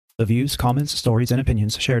The views, comments, stories, and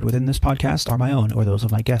opinions shared within this podcast are my own or those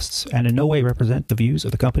of my guests, and in no way represent the views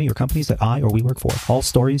of the company or companies that I or we work for. All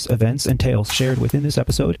stories, events, and tales shared within this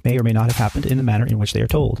episode may or may not have happened in the manner in which they are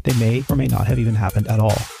told. They may or may not have even happened at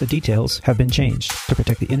all. The details have been changed to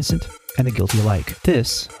protect the innocent and the guilty alike.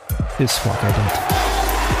 This is Squawk Ident.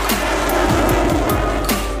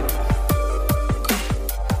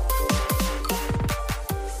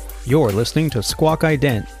 You're listening to Squawk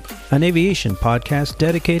Ident, an aviation podcast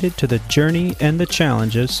dedicated to the journey and the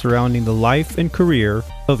challenges surrounding the life and career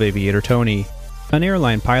of Aviator Tony, an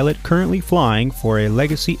airline pilot currently flying for a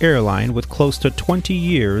legacy airline with close to 20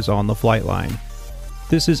 years on the flight line.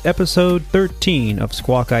 This is episode 13 of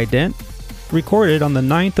Squawk Ident, recorded on the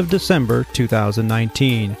 9th of December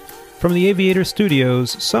 2019, from the Aviator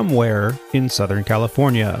Studios somewhere in Southern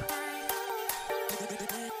California.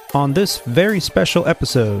 On this very special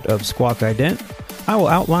episode of Squawk Ident, I will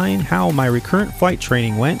outline how my recurrent flight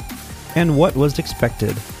training went and what was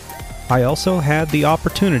expected. I also had the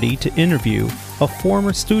opportunity to interview a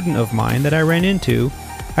former student of mine that I ran into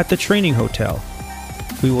at the training hotel.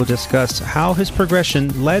 We will discuss how his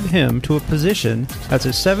progression led him to a position as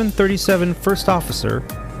a 737 first officer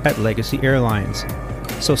at Legacy Airlines.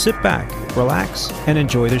 So sit back, relax, and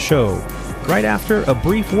enjoy the show, right after a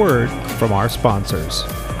brief word from our sponsors.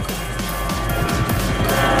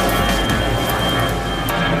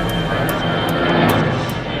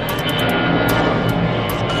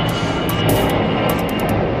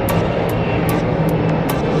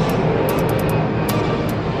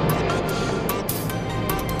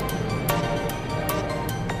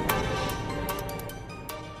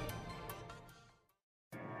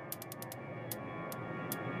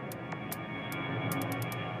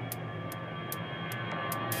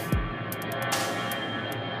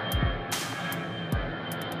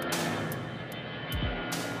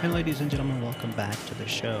 And ladies and gentlemen, welcome back to the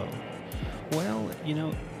show. Well,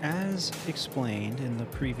 as explained in the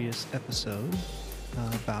previous episode,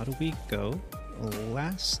 about a week ago,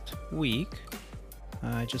 last week,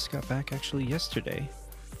 I just got back actually yesterday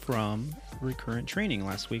from recurrent training.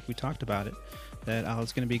 Last week we talked about it, that I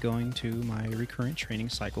was going to be going to my recurrent training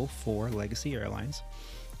cycle for Legacy Airlines.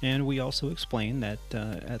 And we also explained that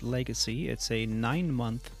at Legacy, it's a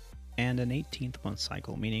 9-month and an 18th month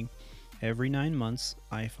cycle, meaning every 9 months,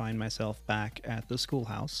 I find myself back at the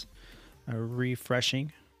schoolhouse,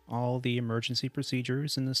 refreshing all the emergency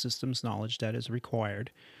procedures and the systems knowledge that is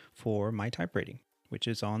required for my type rating, which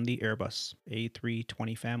is on the Airbus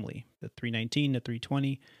A320 family, the 319, the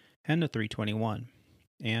 320, and the 321.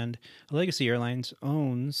 And Legacy Airlines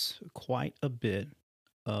owns quite a bit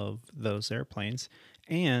of those airplanes,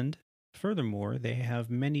 and furthermore, they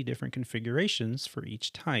have many different configurations for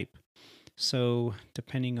each type. So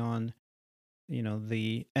depending on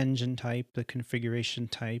the engine type, the configuration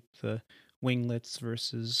type, the winglets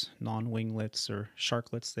versus non-winglets, or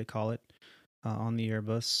sharklets they call it, on the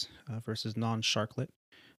Airbus versus non-sharklet.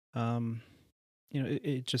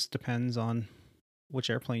 It just depends on which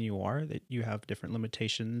airplane you are, that you have different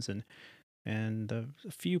limitations and a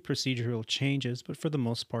few procedural changes, but for the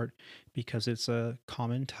most part, because it's a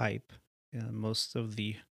common type, most of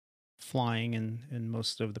the flying and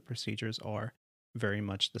most of the procedures are very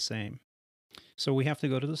much the same. So we have to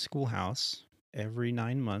go to the schoolhouse every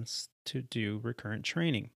 9 months to do recurrent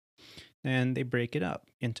training. And they break it up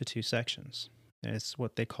into 2 sections. It's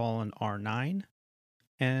what they call an R9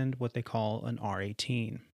 and what they call an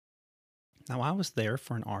R18. Now, I was there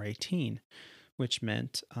for an R18, which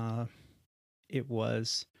meant it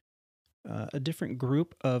was a different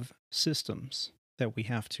group of systems that we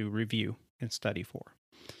have to review and study for.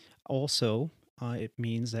 Also, it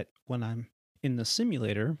means that when I'm in the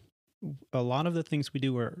simulator, a lot of the things we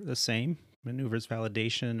do are the same: maneuvers,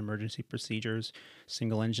 validation, emergency procedures,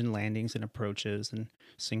 single engine landings and approaches, and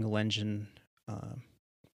single engine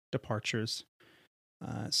departures.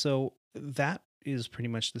 So that is pretty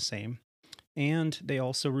much the same. And they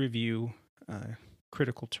also review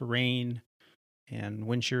critical terrain and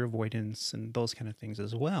wind shear avoidance and those kind of things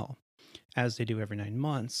as well, as they do every 9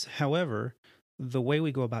 months. However, the way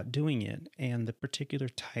we go about doing it and the particular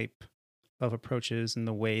type of approaches and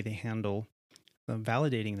the way they handle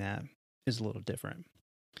validating that is a little different,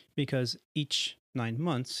 because each 9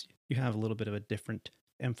 months you have a little bit of a different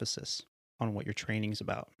emphasis on what your training is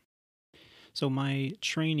about. So my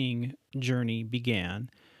training journey began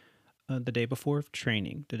the day before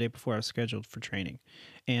training, the day before I was scheduled for training.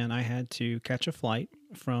 And I had to catch a flight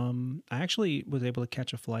I actually was able to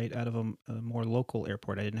catch a flight out of a more local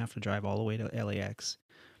airport. I didn't have to drive all the way to LAX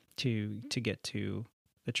to get to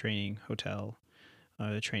the training hotel,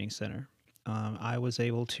 the training center. I was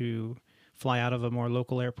able to fly out of a more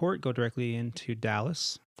local airport, go directly into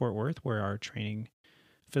Dallas, Fort Worth, where our training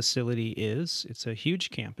facility is. It's a huge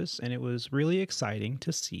campus, and it was really exciting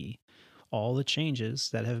to see all the changes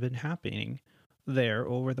that have been happening there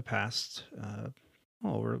over the past,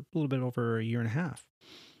 over a little bit over a year and a half.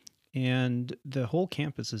 And the whole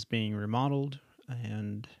campus is being remodeled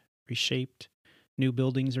and reshaped. New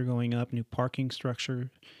buildings are going up, new parking structure.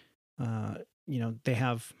 They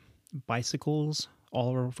have bicycles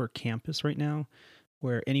all over campus right now,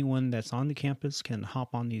 where anyone that's on the campus can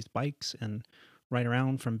hop on these bikes and ride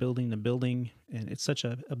around from building to building. And it's such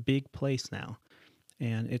a big place now,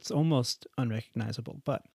 and it's almost unrecognizable.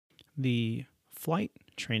 But the Flight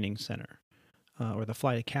Training Center, or the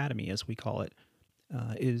Flight Academy as we call it,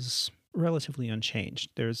 is relatively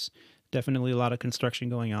unchanged. There's definitely a lot of construction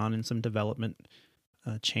going on and some development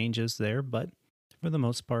changes there, but for the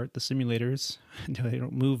most part, the simulators, they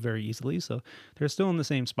don't move very easily, so they're still in the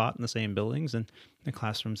same spot in the same buildings and the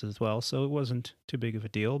classrooms as well, so it wasn't too big of a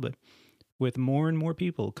deal. But with more and more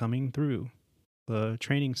people coming through the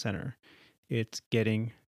training center, it's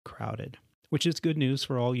getting crowded, which is good news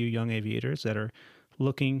for all you young aviators that are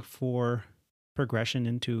looking for progression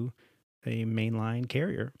into a mainline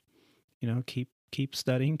carrier. Keep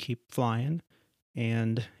studying, keep flying,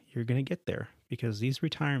 and you're going to get there, because these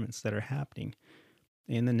retirements that are happening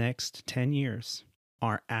in the next 10 years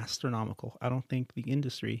are astronomical. I don't think the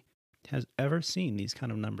industry has ever seen these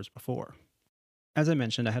kind of numbers before. As I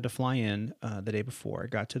mentioned, I had to fly in the day before. I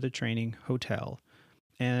got to the training hotel,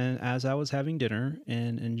 and as I was having dinner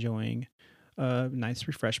and enjoying a nice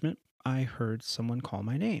refreshment, I heard someone call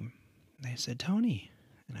my name. They said, "Tony."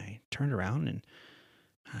 And I turned around and,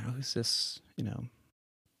 who's this,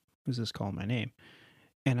 who's this calling my name?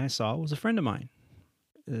 And I saw it was a friend of mine.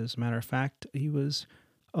 As a matter of fact, he was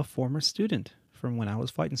a former student from when I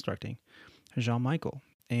was flight instructing, Jean-Michael.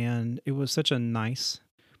 And it was such a nice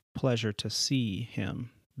pleasure to see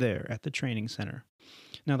him there at the training center.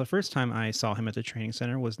 Now, the first time I saw him at the training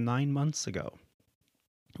center was 9 months ago,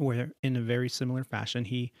 where in a very similar fashion,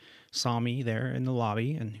 he saw me there in the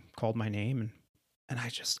lobby and called my name, and I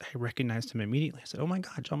recognized him immediately. I said, "Oh my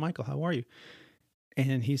God, Jean-Michael, how are you?"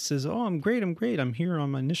 And he says, "Oh, I'm great. I'm here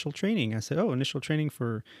on my initial training." I said, "Oh, initial training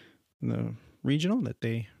for the regional that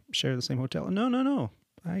they share the same hotel?" No.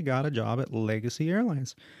 I got a job at Legacy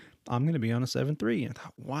Airlines. I'm going to be on a 737. I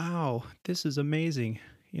thought, wow, this is amazing.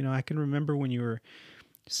 I can remember when you were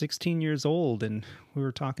 16 years old and we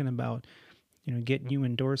were talking about, getting you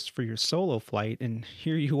endorsed for your solo flight. And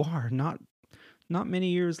here you are, not many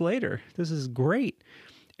years later. This is great.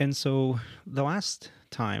 And so the last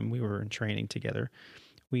time we were in training together,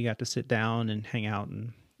 we got to sit down and hang out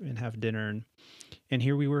and have dinner. And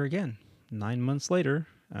here we were again, 9 months later.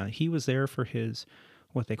 He was there for his,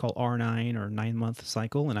 what they call R9 or 9-month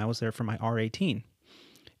cycle, and I was there for my R18.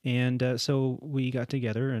 And so we got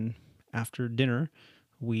together, and after dinner,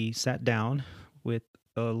 we sat down with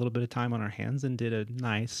a little bit of time on our hands and did a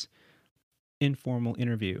nice informal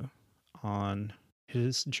interview on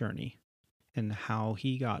his journey and how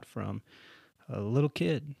he got from a little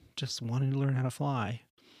kid just wanting to learn how to fly,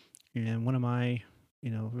 and one of my,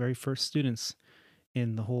 very first students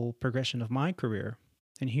in the whole progression of my career.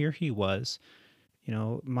 And here he was,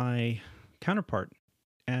 my counterpart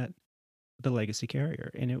at the Legacy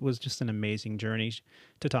carrier. And it was just an amazing journey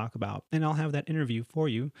to talk about. And I'll have that interview for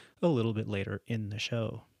you a little bit later in the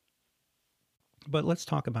show. But let's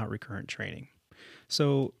talk about recurrent training.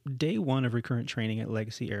 So day one of recurrent training at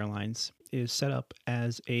Legacy Airlines is set up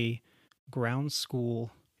as a ground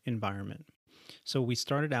school environment. So we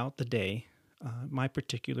started out the day, my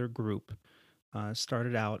particular group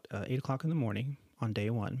started out 8 o'clock in the morning on day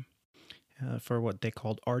one for what they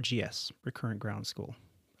called RGS, Recurrent Ground School.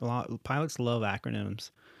 A lot of pilots love acronyms.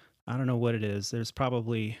 I don't know what it is. There's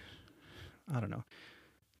probably,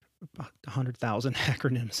 100,000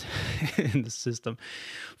 acronyms in the system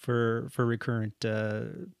for recurrent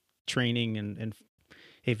training and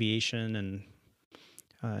aviation and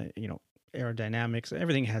aerodynamics.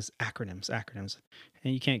 Everything has acronyms,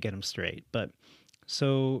 and you can't get them straight. But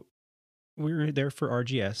so we were there for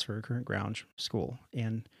RGS, for Recurrent Ground School,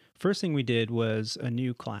 and first thing we did was a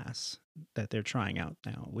new class that they're trying out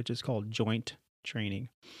now, which is called Joint Training.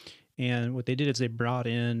 And what they did is they brought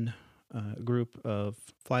in a group of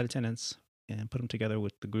flight attendants and put them together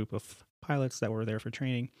with the group of pilots that were there for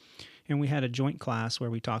training. And we had a joint class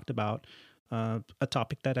where we talked about a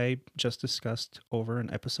topic that I just discussed over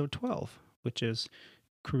in episode 12, which is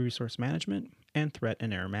crew resource management and threat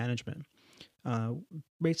and error management.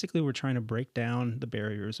 Basically, we're trying to break down the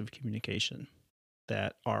barriers of communication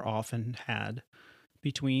that are often had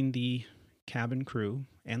between the cabin crew,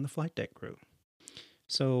 and the flight deck crew.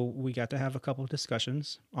 So we got to have a couple of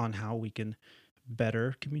discussions on how we can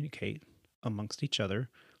better communicate amongst each other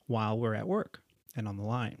while we're at work and on the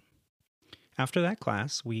line. After that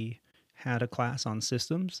class, we had a class on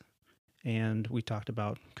systems, and we talked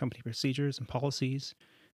about company procedures and policies,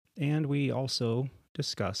 and we also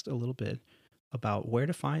discussed a little bit about where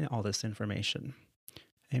to find all this information.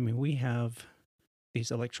 I mean, we have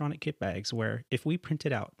these electronic kit bags where if we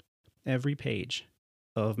printed out every page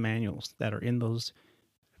of manuals that are in those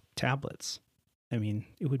tablets, I mean,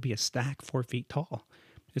 it would be a stack 4 feet tall.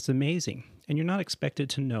 It's amazing. And you're not expected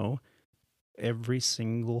to know every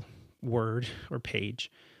single word or page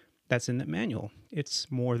that's in that manual. It's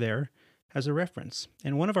more there as a reference.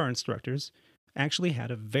 And one of our instructors actually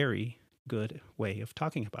had a very good way of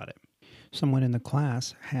talking about it. Someone in the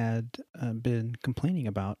class had been complaining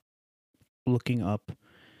about looking up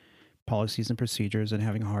policies and procedures and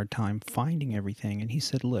having a hard time finding everything. And he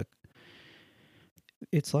said, look,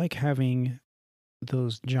 it's like having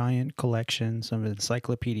those giant collections of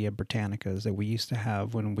Encyclopedia Britannicas that we used to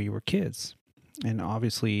have when we were kids. And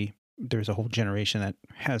obviously, there's a whole generation that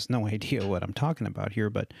has no idea what I'm talking about here,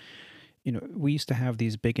 but we used to have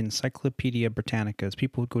these big Encyclopedia Britannicas.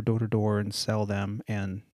 People would go door to door and sell them,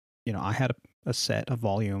 and I had a set, a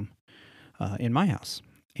volume in my house,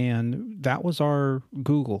 and that was our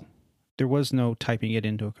Google. There was no typing it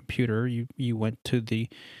into a computer. You went to the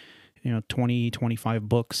 20, 25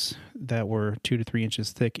 books that were 2 to 3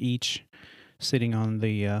 inches thick each, sitting on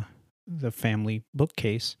the family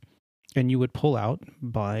bookcase, and you would pull out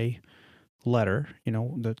by letter,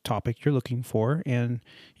 the topic you're looking for, and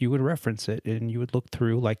you would reference it, and you would look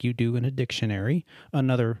through like you do in a dictionary.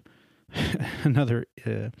 Another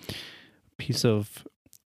piece of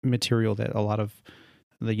material that a lot of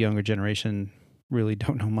the younger generation really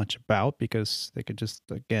don't know much about, because they could just,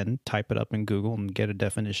 again, type it up in Google and get a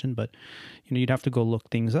definition, but you'd have to go look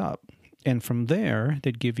things up. And from there,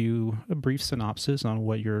 they'd give you a brief synopsis on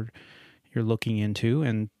what you're looking into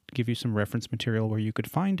and give you some reference material where you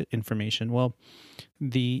could find information. Well,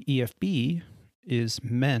 the EFB is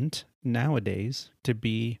meant nowadays to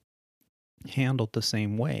be handled the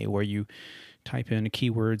same way, where you type in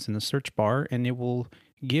keywords in the search bar and it will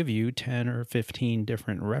give you 10 or 15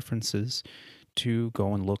 different references to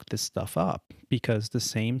go and look this stuff up, because the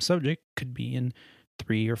same subject could be in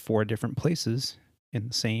 3 or 4 different places in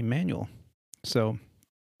the same manual. So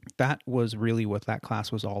that was really what that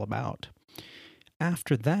class was all about.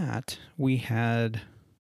 After that, we had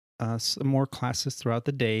some more classes throughout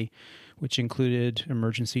the day, which included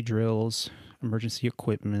emergency drills, emergency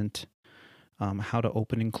equipment, how to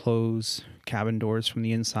open and close cabin doors from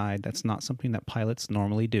the inside. That's not something that pilots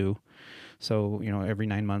normally do. So, every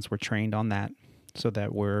 9 months we're trained on that so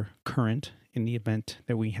that we're current in the event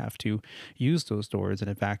that we have to use those doors and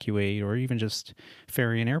evacuate, or even just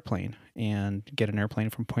ferry an airplane and get an airplane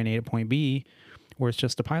from point A to point B, where it's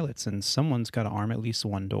just the pilots, and someone's got to arm at least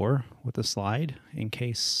one door with a slide in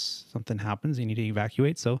case something happens, you need to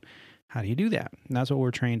evacuate. So how do you do that? And that's what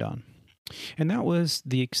we're trained on. And that was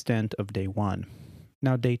the extent of day 1.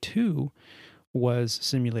 Now, day 2 was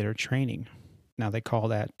simulator training. Now, they call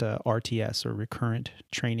that RTS, or recurrent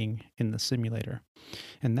training in the simulator.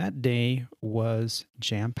 And that day was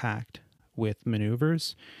jam-packed with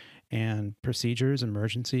maneuvers and procedures,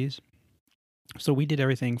 emergencies. So we did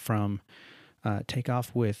everything from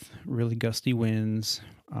takeoff with really gusty winds,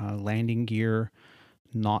 landing gear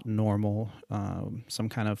not normal, some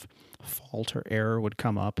kind of fault or error would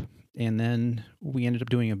come up. And then we ended up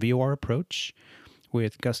doing a VOR approach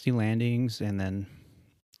with gusty landings, and then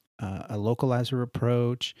a localizer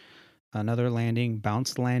approach, another landing,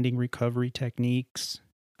 bounced landing recovery techniques.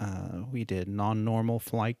 We did non-normal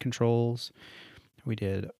flight controls. We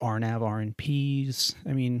did RNAV, RNPs.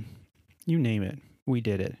 I mean, you name it, we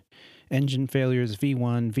did it. Engine failures,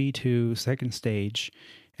 V1, V2, second stage,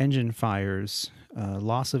 engine fires,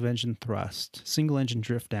 loss of engine thrust, single engine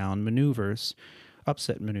drift down, maneuvers,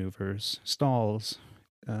 upset maneuvers, stalls,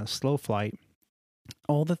 slow flight,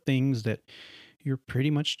 all the things that you're pretty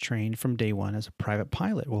much trained from day one as a private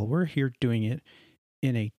pilot. Well, we're here doing it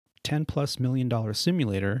in a $10+ million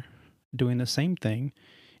simulator, doing the same thing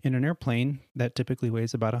in an airplane that typically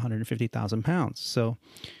weighs about 150,000 pounds. So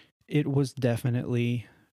it was definitely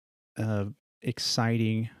an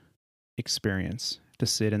exciting experience to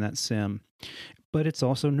sit in that sim. But it's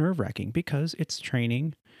also nerve-wracking because it's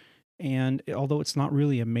training, and although it's not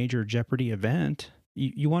really a major jeopardy event,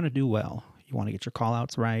 you want to do well. You want to get your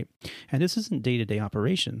call-outs right. And this isn't day-to-day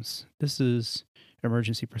operations. This is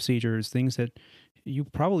emergency procedures, things that you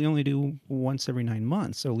probably only do once every 9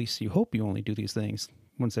 months. So at least you hope you only do these things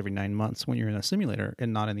once every 9 months when you're in a simulator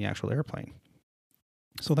and not in the actual airplane.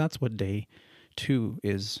 So that's what day 2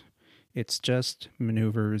 is. It's just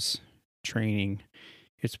maneuvers, training.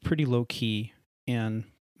 It's pretty low key. And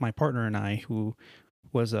my partner and I, who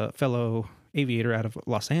was a fellow aviator out of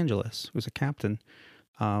Los Angeles, who was a captain,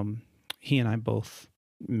 he and I both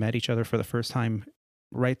met each other for the first time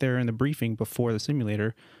right there in the briefing before the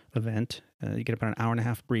simulator event. You get about an hour and a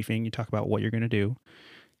half briefing. You talk about what you're going to do.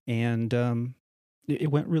 And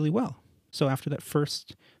it went really well. So after that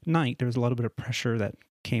first night, there was a little bit of pressure that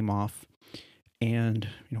came off. And,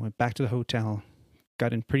 went back to the hotel,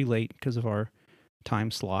 got in pretty late because of our time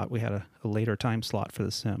slot. We had a later time slot for the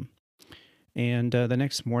sim. And the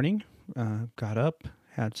next morning, got up,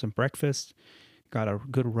 had some breakfast, got a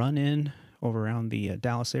good run in over around the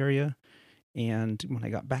Dallas area. And when I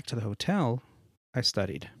got back to the hotel, I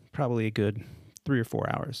studied probably a good 3 or 4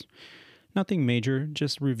 hours. Nothing major,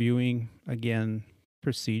 just reviewing, again,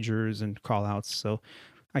 procedures and call outs so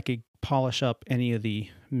I could polish up any of the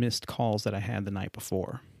missed calls that I had the night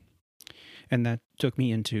before. And that took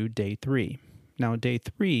me into day 3. Now, day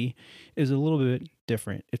 3 is a little bit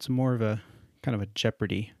different. It's more of a kind of a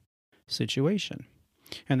Jeopardy situation.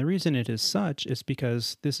 And the reason it is such is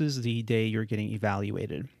because this is the day you're getting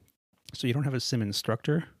evaluated. So you don't have a sim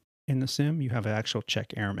instructor in the sim, you have an actual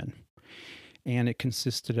check airman. And it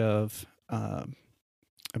consisted of a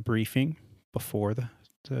briefing before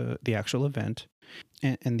the actual event.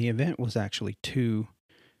 And the event was actually 2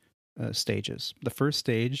 stages. The first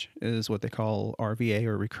stage is what they call RVA,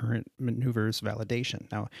 or Recurrent Maneuvers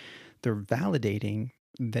Validation. Now, they're validating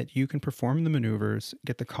that you can perform the maneuvers,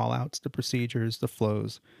 get the call-outs, the procedures, the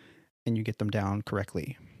flows, and you get them down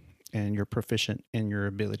correctly, and you're proficient in your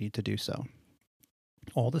ability to do so.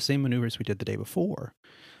 All the same maneuvers we did the day before,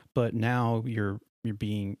 but now you're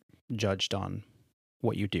being judged on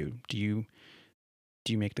what you do. Do you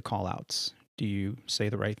make the call-outs? Do you say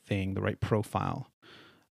the right thing, the right profile?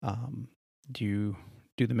 Do you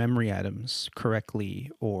do the memory items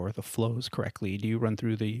correctly or the flows correctly? Do you run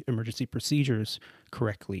through the emergency procedures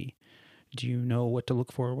correctly? Do you know what to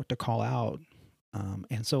look for, what to call out?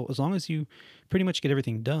 And so as long as you pretty much get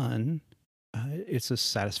everything done, it's a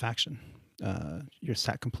satisfaction. You're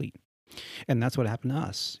sat complete. And that's what happened to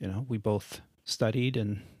us. We both studied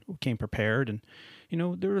and came prepared, and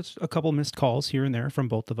there was a couple missed calls here and there from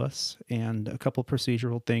both of us, and a couple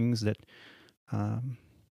procedural things that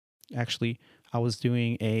actually I was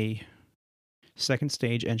doing a second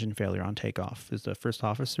stage engine failure on takeoff is the first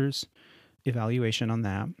officer's evaluation on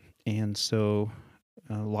that. And so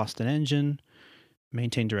lost an engine,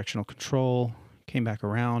 maintained directional control, came back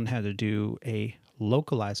around, had to do a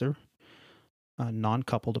localizer,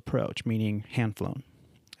 non-coupled approach, meaning hand flown.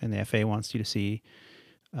 And the FAA wants you to see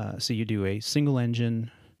you do a single engine,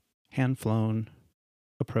 hand flown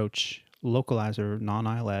approach, localizer,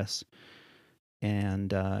 non-ILS,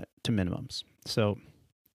 and to minimums. So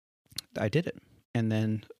I did it. And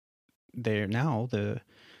then the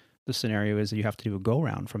scenario is that you have to do a go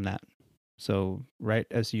round from that. So right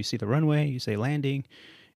as you see the runway, you say landing,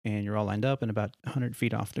 and you're all lined up, and about 100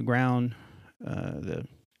 feet off the ground,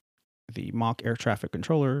 the mock air traffic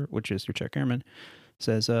controller, which is your check airman,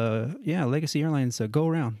 says, Legacy Airlines, go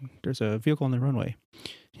around. There's a vehicle on the runway.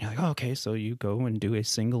 And you're like, oh, okay, so you go and do a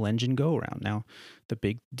single engine go around. Now, the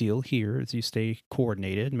big deal here is you stay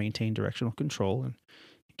coordinated, maintain directional control, and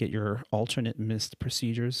get your alternate missed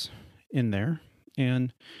procedures in there.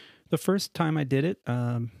 And the first time I did it,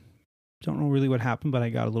 don't know really what happened, but I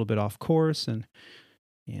got a little bit off course, and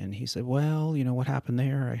he said, well, what happened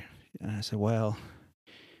there? I said, well,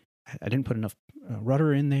 I didn't put enough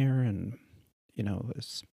rudder in there, and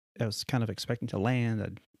I was kind of expecting to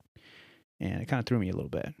land, and it kind of threw me a little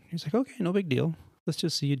bit. He's like, okay, no big deal. Let's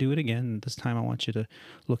just see you do it again. This time I want you to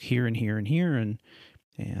look here and here and here, and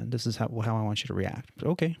this is how I want you to react. But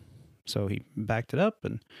okay. So he backed it up,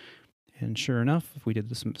 and sure enough, we did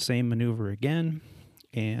the same maneuver again,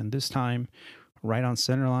 and this time right on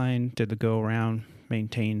center line, did the go around,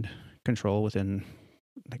 maintained control within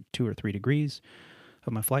like 2 or 3 degrees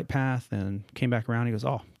of my flight path, and came back around. He goes,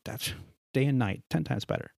 oh, that's day and night, 10 times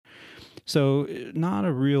better. So not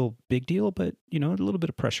a real big deal, but, a little bit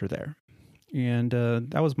of pressure there. And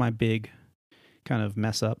that was my big kind of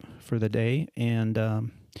mess up for the day.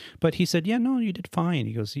 And but he said, yeah, no, you did fine.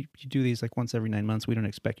 He goes, you do these like once every 9 months. We don't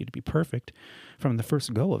expect you to be perfect from the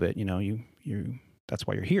first go of it. You that's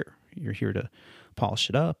why you're here. You're here to polish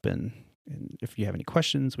it up. And if you have any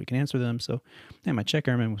questions, we can answer them. So my check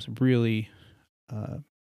airman was really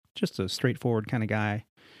just a straightforward kind of guy,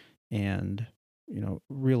 and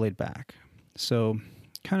real laid back. So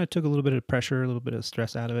kind of took a little bit of pressure, a little bit of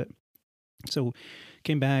stress out of it. So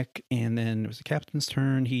Came back, and then it was the captain's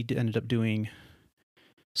turn. He ended up doing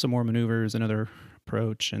some more maneuvers, another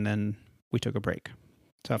approach, and then we took a break.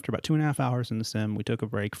 So after about 2.5 hours in the sim, we took a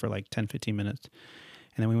break for like 10, 15 minutes.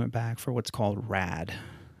 And then we went back for what's called RAD,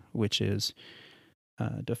 which is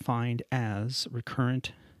defined as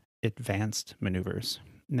recurrent advanced maneuvers.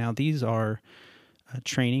 Now, these are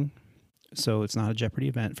training, so it's not a Jeopardy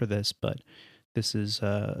event for this, but this is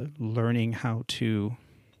learning how to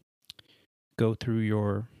go through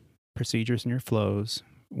your procedures and your flows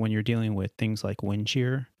when you're dealing with things like wind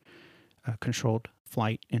shear, controlled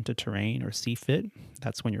flight into terrain, or CFIT.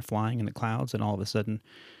 That's when you're flying in the clouds and all of a sudden,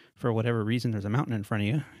 for whatever reason, there's a mountain in front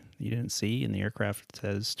of you didn't see, and the aircraft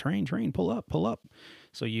says, terrain, pull up.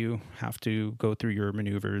 So you have to go through your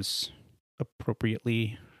maneuvers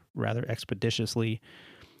appropriately, rather expeditiously.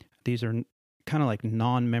 These are kind of like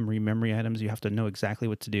memory items. You have to know exactly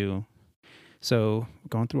what to do. So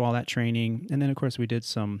going through all that training, and then of course we did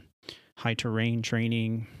some high terrain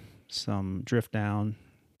training, some drift down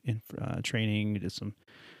training, did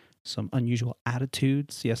some unusual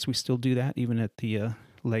attitudes. Yes, we still do that even at the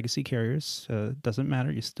legacy carriers. Doesn't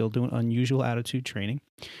matter. You're still doing unusual attitude training.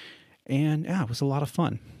 And yeah, it was a lot of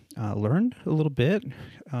fun. Learned a little bit,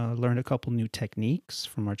 learned a couple new techniques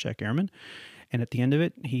from our check airman. And at the end of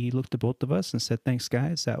it, he looked at both of us and said, "Thanks,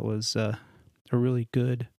 guys. That was a really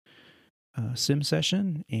good sim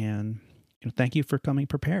session. And thank you for coming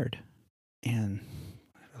prepared." And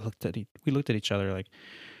we looked at each other like,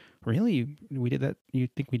 "Really? We did that? You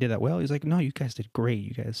think we did that well?" He's like, "No, you guys did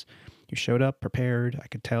great. You showed up prepared. I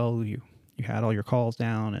could tell you had all your calls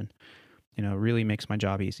down, and really makes my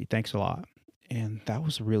job easy. Thanks a lot." And that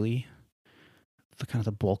was really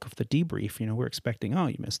the bulk of the debrief. We're expecting, oh,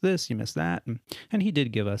 you missed this, you missed that, and he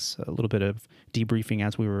did give us a little bit of debriefing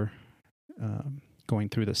as we were going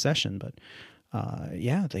through the session. But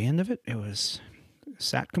at the end of it, it was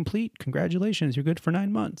SAT complete. Congratulations, you're good for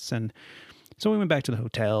 9 months. And so we went back to the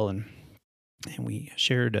hotel and we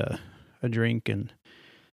shared a drink and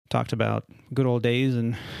talked about good old days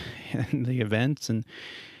and the events and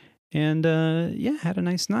had a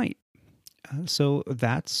nice night. So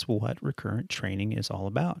that's what recurrent training is all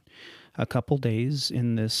about. A couple days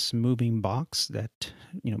in this moving box that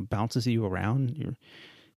bounces you around.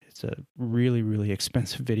 It's a really, really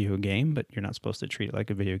expensive video game, but you're not supposed to treat it like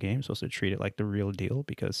a video game. You're supposed to treat it like the real deal,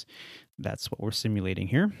 because that's what we're simulating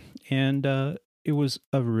here. And it was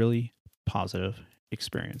a really positive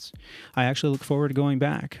experience. I actually look forward to going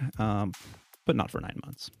back, but not for 9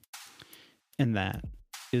 months. And that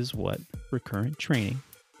is what recurrent training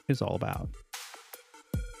is all about.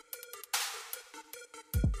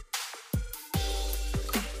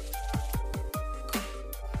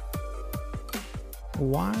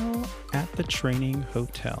 While at the training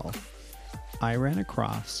hotel, I ran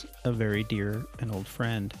across a very dear and old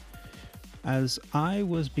friend. As I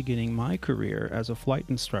was beginning my career as a flight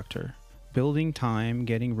instructor, building time,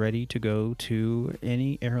 getting ready to go to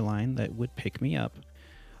any airline that would pick me up,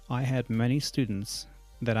 I had many students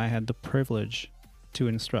that I had the privilege to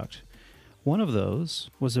instruct. One of those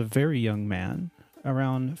was a very young man,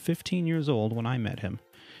 around 15 years old when I met him.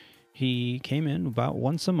 He came in about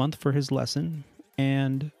once a month for his lesson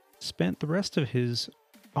and spent the rest of his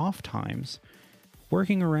off times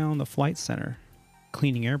working around the flight center,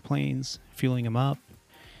 cleaning airplanes, fueling them up,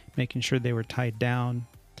 making sure they were tied down.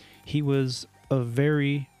 He was a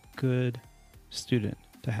very good student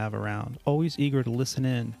to have around, always eager to listen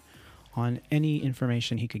in on any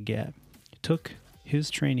information he could get. He took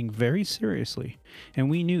his training very seriously, and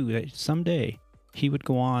we knew that someday he would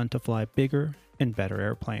go on to fly bigger and better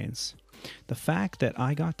airplanes. The fact that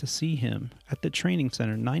I got to see him at the training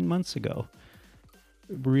center 9 months ago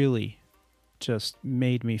really just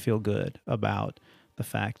made me feel good about the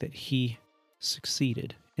fact that he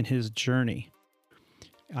succeeded in his journey.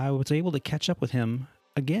 I was able to catch up with him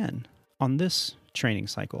again on this training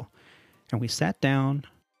cycle, and we sat down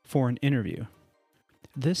for an interview.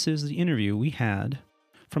 This is the interview we had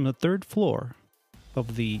from the 3rd floor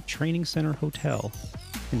of the Training Center Hotel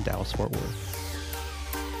in Dallas-Fort Worth.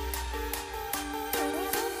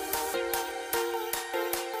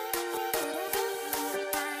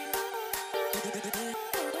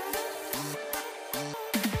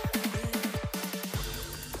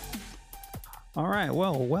 All right,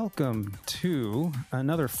 well, welcome to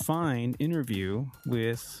another fine interview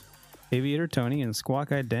with Aviator Tony and Squawk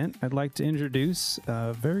Ident. I'd like to introduce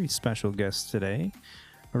a very special guest today.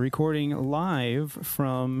 We're recording live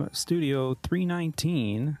from Studio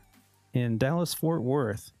 319 in Dallas-Fort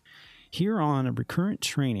Worth. Here on a recurrent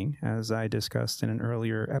training, as I discussed in an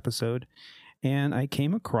earlier episode, and I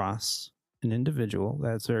came across an individual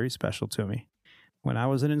that's very special to me. When I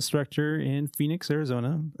was an instructor in Phoenix,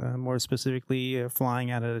 Arizona, more specifically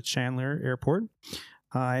flying out of Chandler Airport,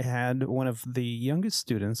 I had one of the youngest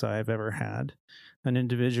students I've ever had, an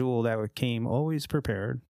individual that came always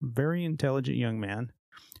prepared, very intelligent young man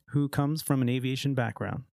who comes from an aviation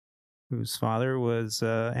background, whose father was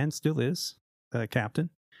and still is a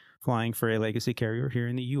captain flying for a legacy carrier here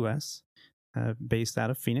in the U.S., based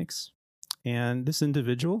out of Phoenix. And this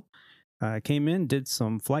individual came in, did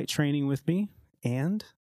some flight training with me, and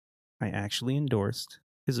I actually endorsed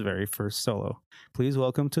his very first solo. Please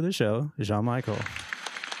welcome to the show, Jean-Michael.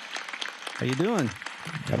 How you doing?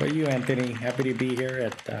 How about you, Anthony? Happy to be here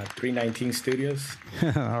at 319 Studios.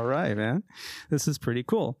 All right, man. This is pretty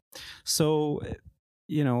cool. So,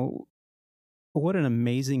 what an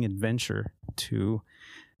amazing adventure to,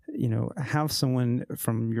 have someone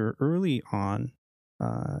from your early on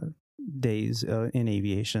days in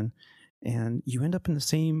aviation, and you end up in the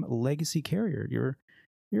same legacy carrier. You're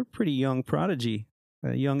a pretty young prodigy,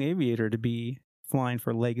 a young aviator to be flying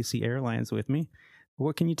for Legacy Airlines with me.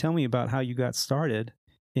 What can you tell me about how you got started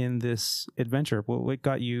in this adventure? What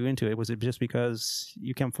got you into it? Was it just because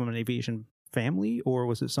you come from an aviation family, or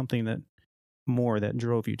was it something that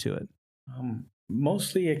drove you to it?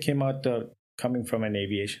 Mostly it came out coming from an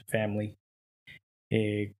aviation family.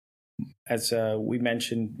 As you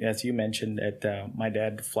mentioned, that my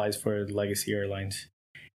dad flies for Legacy Airlines.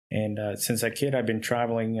 And since a kid, I've been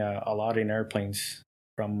traveling a lot in airplanes.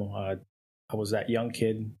 I was that young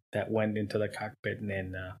kid that went into the cockpit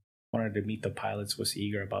and wanted to meet the pilots, was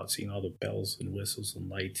eager about seeing all the bells and whistles and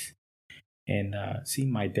lights. And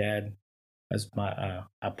seeing my dad as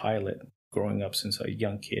a pilot growing up since a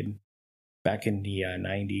young kid back in the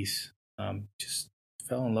 90s, just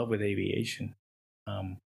fell in love with aviation.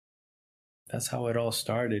 That's how it all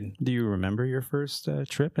started. Do you remember your first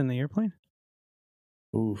trip in the airplane?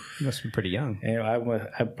 Oof. You must be pretty young.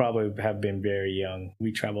 I probably have been very young.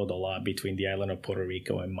 We traveled a lot between the island of Puerto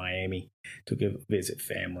Rico and Miami to visit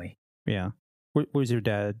family. Yeah. Was your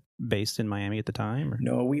dad based in Miami at the time? Or?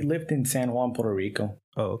 No, we lived in San Juan, Puerto Rico.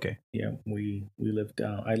 Oh, okay. Yeah, we lived.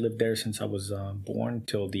 I lived there since I was born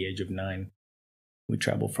till the age of 9. We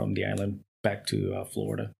traveled from the island back to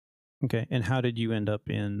Florida. Okay. And how did you end up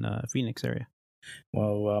in Phoenix area?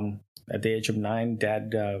 Well, at the age of 9,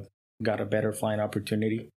 Dad got a better flying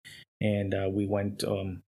opportunity, and we went.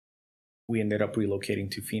 We ended up relocating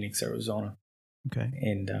to Phoenix, Arizona. Okay.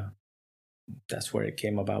 And that's where it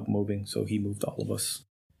came about moving. So he moved all of us.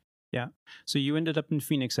 Yeah. So you ended up in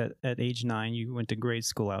Phoenix at age 9. You went to grade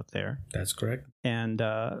school out there. That's correct. And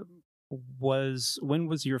when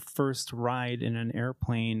was your first ride in an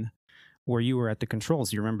airplane where you were at the controls?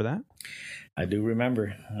 Do you remember that? I do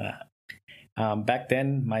remember. Back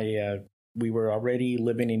then, we were already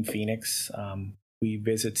living in Phoenix. We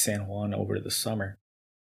visit San Juan over the summer,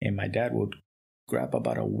 and my dad would grab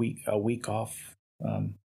about a week off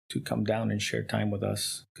to come down and share time with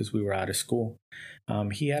us because we were out of school.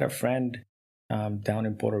 He had a friend down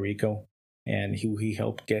in Puerto Rico, and he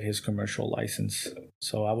helped get his commercial license.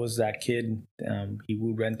 So I was that kid. He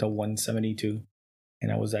would rent a 172,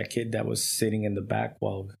 and I was that kid that was sitting in the back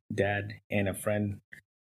while Dad and a friend.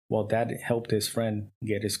 Well, Dad helped his friend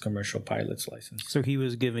get his commercial pilot's license. So he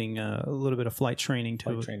was giving a little bit of flight training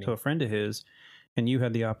to a friend of his, and you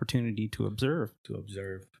had the opportunity to observe.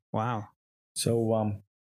 Wow. So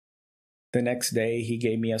the next day, he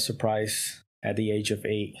gave me a surprise at the age of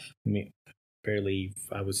 8. Barely,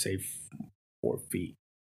 I would say, 4 feet.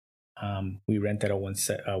 We rented a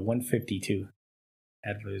 152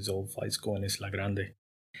 at his old flight school in Isla Grande.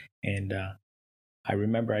 And I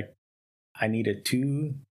remember I needed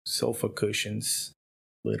 2 sofa cushions,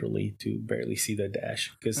 literally, to barely see the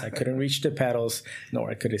dash because I couldn't reach the pedals, nor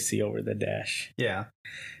I could see over the dash. Yeah.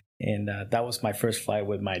 And that was my first flight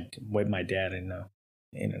with my dad in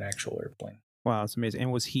an actual airplane. Wow, that's amazing.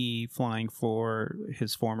 And was he flying for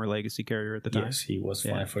his former legacy carrier at the time? Yes, he was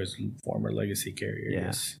flying for his former legacy carrier. Yeah.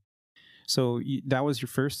 Yes. So that was your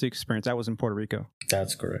first experience. That was in Puerto Rico.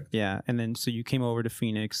 That's correct. Yeah, and then so you came over to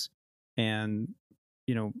Phoenix, and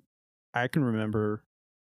I can remember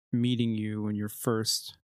meeting you when you're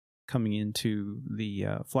first coming into the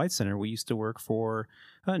flight center. We used to work for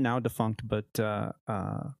now defunct, but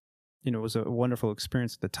it was a wonderful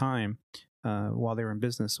experience at the time. While they were in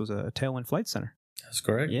business, was a Tailwind Flight Center. That's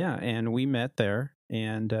correct. Yeah, and we met there.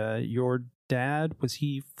 And your dad, was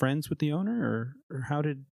he friends with the owner, or how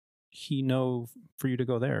did he know for you to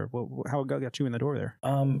go there? How got you in the door there?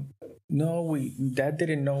 No, Dad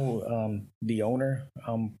didn't know the owner.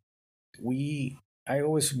 I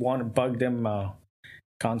always bugged him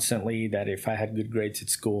constantly that if I had good grades at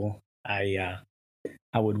school, I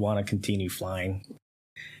I would want to continue flying.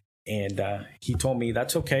 And he told me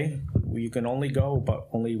that's okay. You can only go, but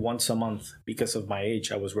only once a month. Because of my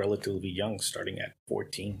age, I was relatively young, starting at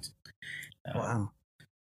 14. Wow.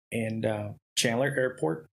 And Chandler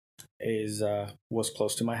Airport was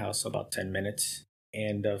close to my house, about 10 minutes.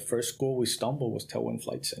 And the first school we stumbled was Tailwind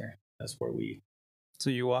Flight Center. That's where So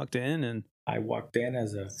you walked in and I walked in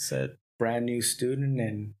as a said, brand new student,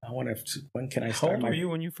 and when can I how start old were you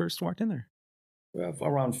when you first walked in there?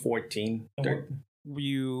 around 14. Were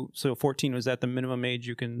you, so 14, was that the minimum age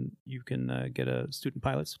you can get a student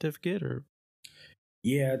pilot certificate, or?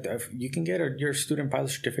 Yeah, you can get your student pilot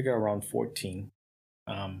certificate around 14.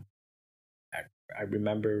 I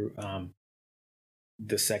remember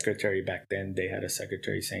the secretary back then. They had a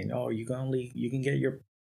secretary saying, "Oh, you can get your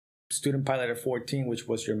student pilot at 14, which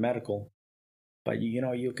was your medical, but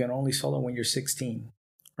you can only solo when you're 16."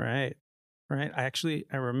 Right. I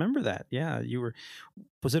remember that. Yeah,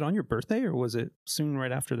 was it on your birthday, or was it soon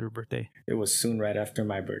right after their birthday? It was soon right after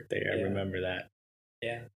my birthday. I remember that.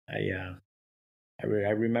 Yeah. I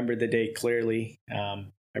remember the day clearly. I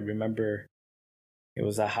remember it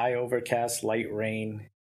was a high overcast, light rain,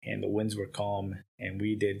 and the winds were calm, and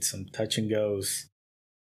we did some touch and goes.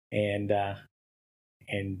 And I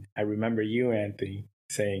remember you, Anthony,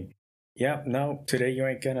 saying, "Yep, no, today you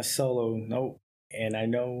ain't gonna solo, nope." And I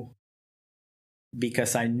know,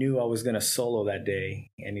 because I knew I was gonna solo that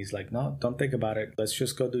day. And he's like, "No, don't think about it. Let's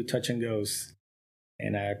just go do touch and goes."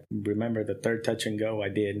 And I remember the third touch and go I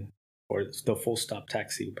did, or the full stop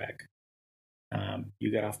taxi back.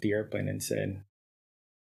 You got off the airplane and said,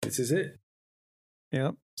 "This is it."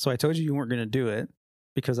 Yep. So I told you weren't going to do it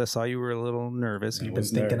because I saw you were a little nervous. You've been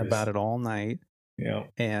thinking about it all night. Yeah.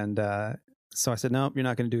 And so I said, "Nope, you're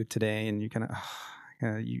not going to do it today." And you kind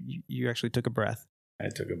of, you actually took a breath. I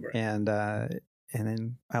took a breath. And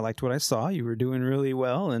then I liked what I saw. You were doing really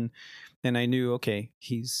well, and I knew, okay,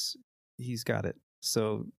 he's got it.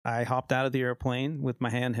 So I hopped out of the airplane with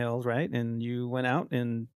my handheld, right? And you went out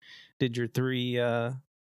and did your 3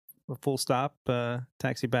 full stop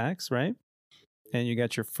taxi backs, right? And you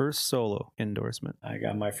got your first solo endorsement. I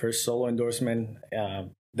got my first solo endorsement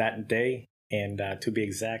that day, and to be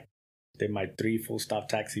exact, did my 3 full stop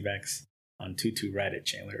taxi backs on 22 right at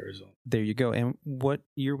Chandler, Arizona. There you go. And what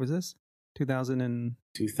year was this?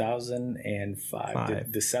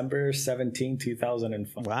 2005. December 17,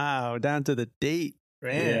 2005. Wow, down to the date.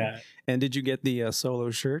 Man. Yeah. And did you get the solo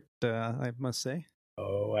shirt, I must say?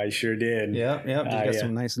 Oh, I sure did. Yep. You got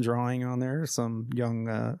some nice drawing on there. Some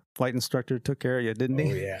young flight instructor took care of you, didn't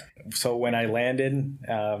he? Oh, yeah. So when I landed,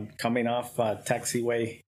 coming off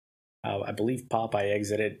taxiway, I believe Popeye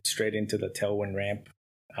exited straight into the tailwind ramp.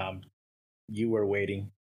 You were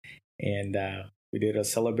waiting, and we did a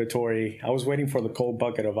celebratory. I was waiting for the cold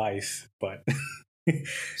bucket of ice, but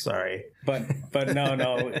sorry. But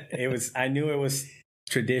no. I knew it was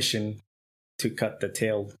tradition to cut the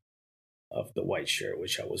tail of the white shirt,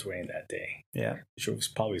 which I was wearing that day. Yeah, which was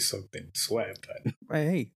probably soaked in sweat. But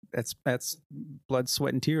hey, that's blood,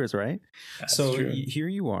 sweat, and tears, right? That's so true. Here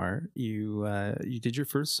you are. You did your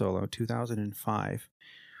first solo, 2005.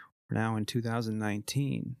 We're now in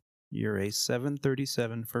 2019. You're a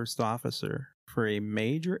 737 first officer for a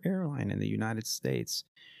major airline in the United States.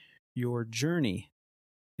 Your journey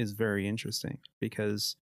is very interesting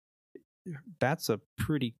because that's a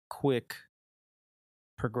pretty quick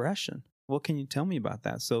progression. What can you tell me about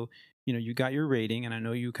that? So, you got your rating, and I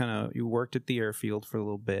know you worked at the airfield for a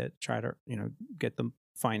little bit, try to, get the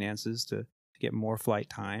finances to get more flight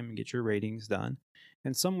time and get your ratings done.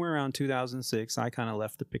 And somewhere around 2006, I kind of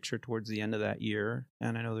left the picture towards the end of that year.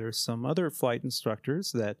 And I know there's some other flight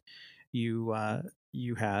instructors that you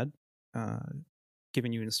had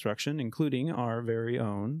given you instruction, including our very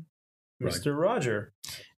own Mr. Roger.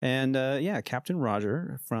 And Captain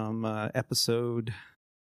Roger from episode,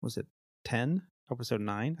 was it 10? Episode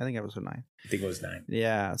 9? I think episode 9. I think it was 9.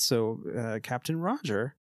 Yeah. So Captain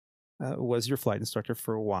Roger was your flight instructor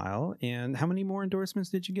for a while. And how many more endorsements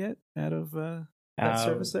did you get out of that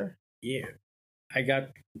service there? Yeah.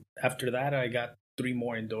 After that, I got 3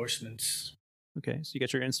 more endorsements. Okay. So you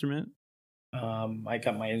got your instrument? I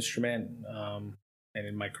got my instrument and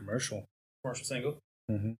in my commercial single.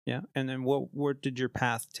 Mm-hmm. Yeah. And then where did your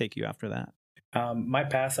path take you after that? My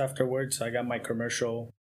path afterwards, I got my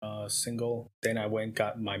commercial single. Then I went and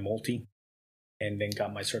got my multi, and then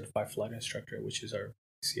got my certified flight instructor, which is our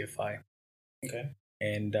CFI. Okay.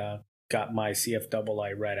 And got my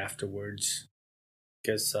CFII right afterwards,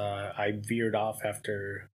 because I veered off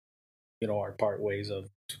after, our part ways of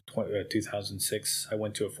 2006. I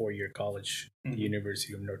went to a 4-year college, the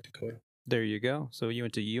University of North Dakota. There you go. So you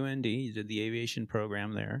went to UND, you did the aviation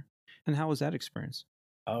program there. And how was that experience?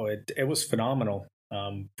 Oh, it was phenomenal.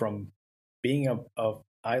 From being a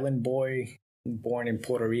island boy born in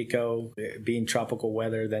Puerto Rico, being tropical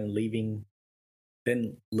weather, then living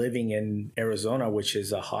in Arizona, which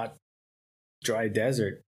is a hot, dry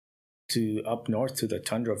desert, to up north to the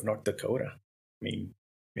tundra of North Dakota. I mean,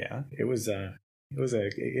 Yeah. it was a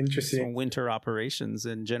interesting. Some winter operations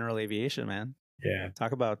in general aviation, man. Yeah.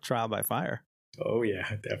 Talk about trial by fire. Oh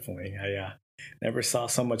yeah, definitely. I never saw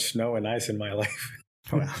so much snow and ice in my life.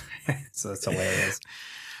 Wow. So that's hilarious.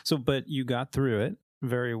 So, but you got through it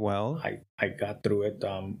very well. I got through it.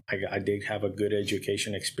 I did have a good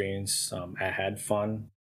education experience. I had fun,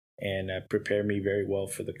 and prepared me very well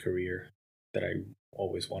for the career that I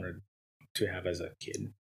always wanted to have as a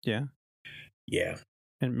kid. Yeah. Yeah.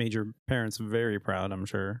 And made your parents very proud, I'm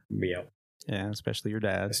sure. Yeah. Yeah, especially your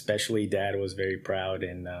dad. Especially dad was very proud,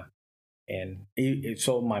 and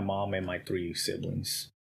so my mom and my 3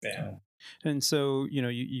 siblings. Yeah. And so,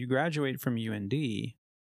 you graduate from UND.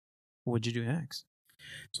 What'd you do next?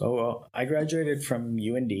 So I graduated from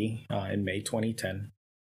UND in May 2010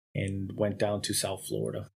 and went down to South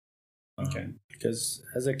Florida. Okay. Because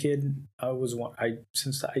as a kid,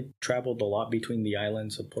 since I traveled a lot between the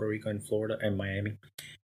islands of Puerto Rico and Florida and Miami,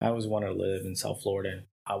 I always wanted to live in South Florida, and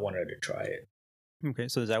I wanted to try it. Okay,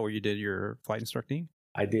 so is that where you did your flight instructing?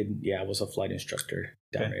 I did. Yeah, I was a flight instructor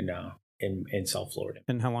down in South Florida.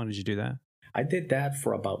 And how long did you do that? I did that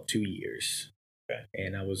for about 2 years. Okay.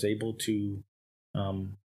 And I was able to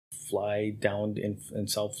fly down in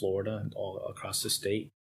South Florida and all across the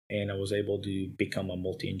state, and I was able to become a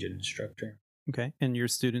multi-engine instructor. Okay. And your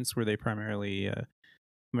students, were they primarily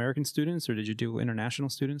American students, or did you do international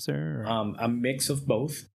students there? A mix of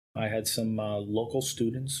both. I had some local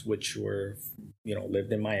students, which were,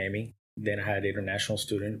 lived in Miami. Then I had international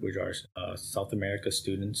students, which are South America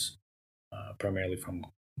students, primarily from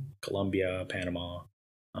Colombia, Panama.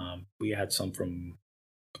 We had some from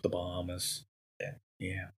the Bahamas.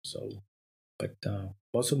 Yeah. So, but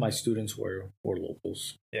most of my students were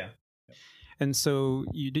locals. Yeah. And so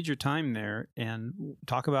you did your time there, and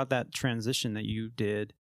talk about that transition that you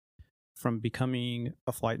did from becoming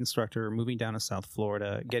a flight instructor, moving down to South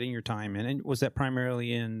Florida, getting your time in. And was that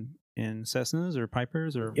primarily in Cessnas or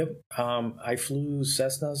Pipers? Or Yep. I flew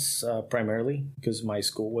Cessnas primarily because my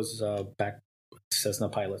school was back at Cessna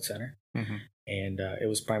Pilot Center. Mm-hmm. And it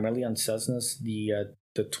was primarily on Cessnas.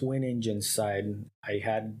 The twin engine side, I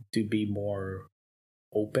had to be more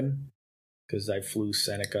open because I flew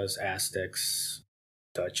Senecas, Aztecs,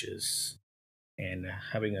 Dutches, and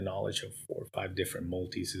having a knowledge of 4 or 5 different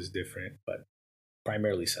multis is different, but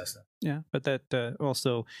primarily Cessna. Yeah, but that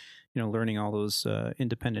also, learning all those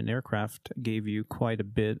independent aircraft gave you quite a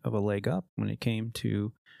bit of a leg up when it came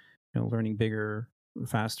to, learning bigger,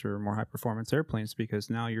 faster, more high performance airplanes, because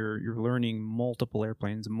now you're learning multiple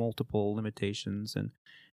airplanes, multiple limitations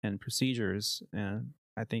and procedures. And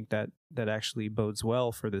I think that actually bodes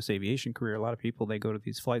well for this aviation career. A lot of people, they go to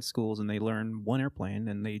these flight schools and they learn one airplane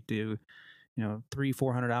and they do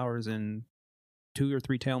 300-400 hours in 2 or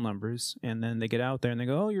 3 tail numbers, and then they get out there and they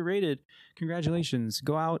go, oh, you're rated, congratulations,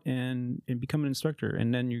 go out and become an instructor.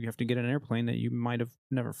 And then you have to get an airplane that you might have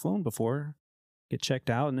never flown before, get checked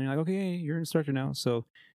out, and then you're like, okay, you're an instructor now. So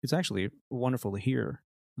it's actually wonderful to hear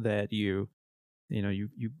that you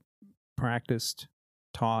practiced,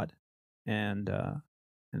 taught, and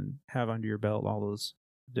have under your belt all those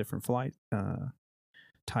different flight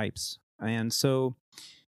types. And so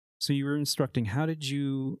you were instructing. How did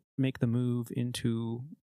you make the move into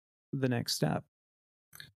the next step?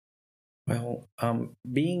 Well,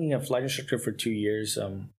 being a flight instructor for 2 years,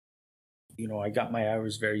 I got my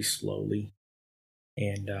hours very slowly.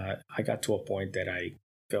 And I got to a point that I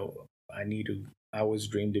felt I always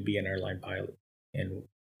dreamed to be an airline pilot. And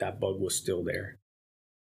that bug was still there.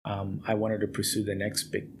 I wanted to pursue the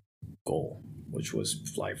next big goal, which was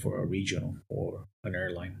fly for a regional or an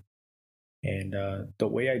airline. And the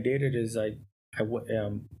way I did it is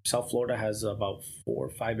South Florida has about 4 or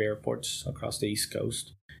 5 airports across the East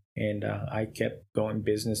Coast. And I kept going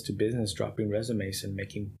business to business, dropping resumes and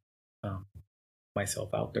making myself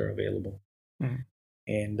out there available. Mm-hmm.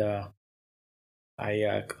 And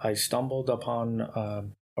I stumbled upon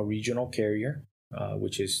a regional carrier,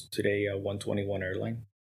 which is today a 121 airline,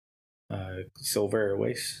 Silver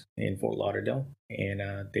Airways in Fort Lauderdale. And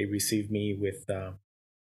they received me with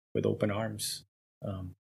open arms.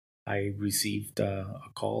 I received a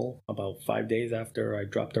call about 5 days after I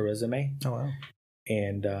dropped a resume. Oh, wow.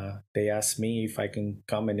 And they asked me if I can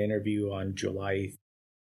come and interview on July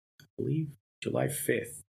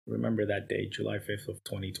 5th. Remember that day, July 5th of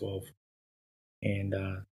 2012. and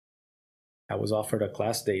I was offered a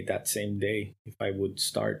class date that same day if I would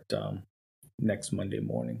start next Monday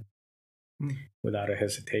morning Hmm. without a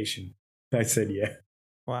hesitation. I said yeah.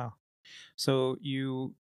 Wow. So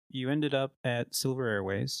you ended up at Silver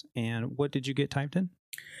Airways, and what did you get typed in?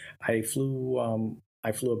 I flew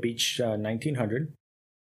a Beech 1900.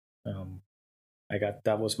 Um, I got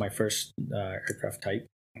that was my first aircraft type,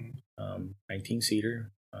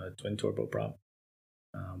 19-seater, twin turboprop.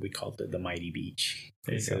 We called it the Mighty Beach.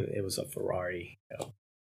 There you go. It was a Ferrari of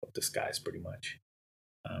the skies, pretty much.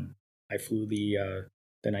 Um, I flew the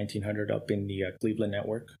 1900 up in the Cleveland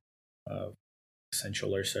network,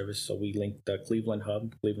 Essential Air Service. So we linked the Cleveland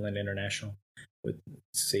hub, Cleveland International, with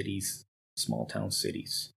cities, small town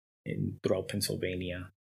cities throughout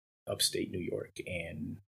Pennsylvania, upstate New York,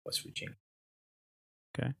 and West Virginia.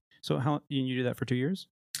 Okay. So how you did that for 2 years?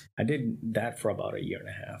 I did that for about a year and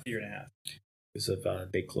a half. Year and a half. Because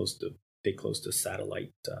of they closed the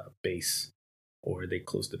satellite base, or they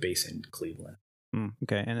closed the base in Cleveland.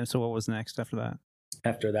 Okay. And then, so what was next after that?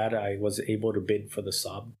 After that, I was able to bid for the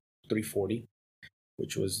Saab 340,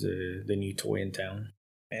 which was the new toy in town.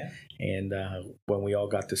 Yeah. And when we all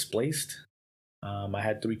got displaced, I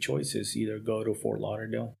had three choices: either go to Fort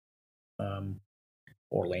Lauderdale,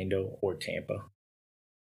 Orlando, or Tampa.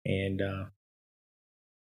 And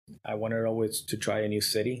I wanted always to try a new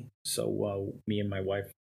city, so me and my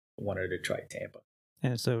wife wanted to try Tampa.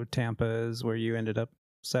 And so Tampa is where you ended up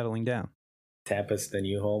settling down. Tampa's the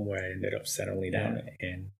new home where I ended up settling down,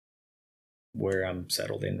 and where I'm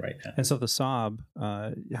settled in right now. And so the Saab,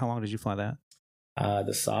 how long did you fly that?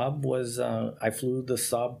 The Saab was I flew the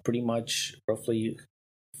Saab pretty much roughly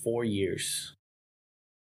 4 years.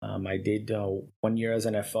 I did 1 year as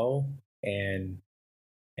an FO and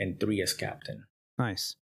 3 as captain.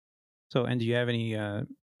 Nice. So, and do you have any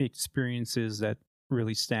experiences that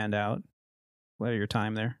really stand out while your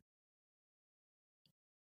time there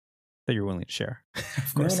that you're willing to share?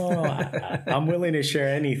 Of course. No. I'm willing to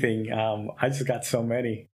share anything. I just got so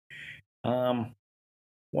many. One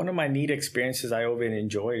of my neat experiences I always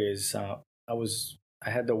enjoyed is I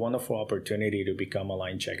had the wonderful opportunity to become a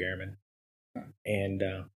line check airman, and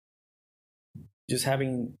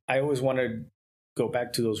I always wanted to go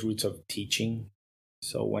back to those roots of teaching.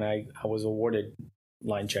 So when I was awarded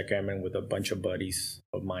line check airman with a bunch of buddies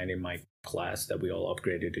of mine in my class that we all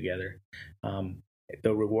upgraded together,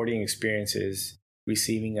 the rewarding experience is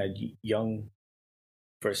receiving a young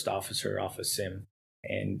first officer off a sim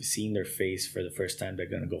and seeing their face for the first time they're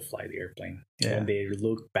going to go fly the airplane. Yeah. When they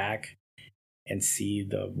look back and see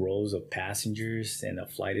the rows of passengers and a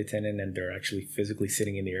flight attendant, and they're actually physically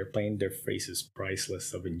sitting in the airplane, their face is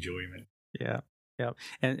priceless of enjoyment. Yeah.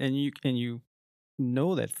 And you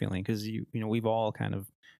know that feeling because you know we've all kind of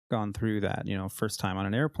gone through that. You know, first time on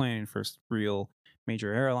an airplane, first real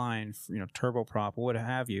major airline, you know, turboprop, what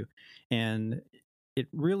have you, and it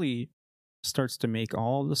really starts to make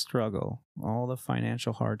all the struggle, all the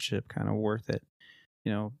financial hardship kind of worth it.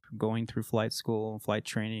 You know, going through flight school, flight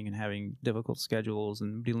training, and having difficult schedules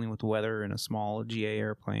and dealing with weather in a small GA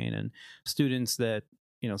airplane, and students that,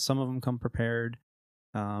 you know, some of them come prepared.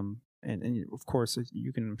 And of course,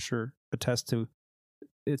 you can, I'm sure, attest to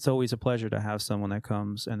it's always a pleasure to have someone that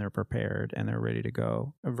comes and they're prepared and they're ready to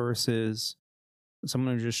go versus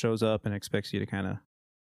someone who just shows up and expects you to kind of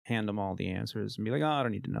hand them all the answers and be like, oh, I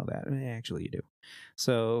don't need to know that. Actually, you do.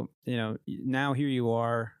 So, you know, now here you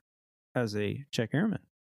are as a check airman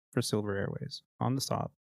for Silver Airways on the Saab.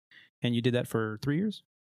 And you did that for 3 years?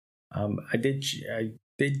 I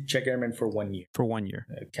did check airman for 1 year. For 1 year.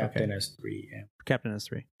 Captain okay. S3, yeah. Captain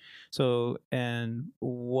S3. So, and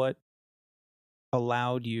what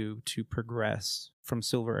allowed you to progress from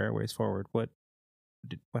Silver Airways forward? What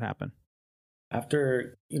happened?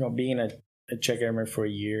 After, you know, being a check airman for a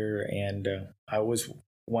year, and I always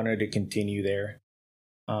wanted to continue there.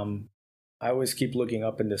 I always keep looking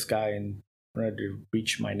up in the sky and wanted to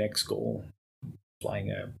reach my next goal, flying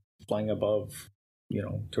above, you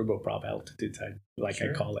know, turboprop altitudes,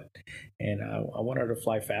 I call it. And I wanted to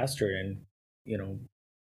fly faster, and, you know,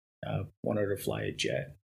 wanted to fly a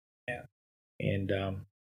jet. Yeah. And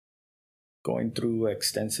going through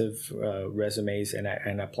extensive resumes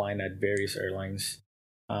and applying at various airlines,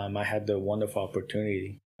 I had the wonderful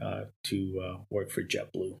opportunity to work for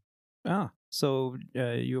JetBlue. Ah, so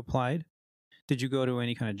you applied? Did you go to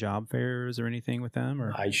any kind of job fairs or anything with them?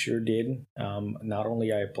 Or? I sure did. Not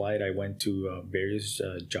only I applied, I went to various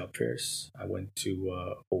job fairs. I went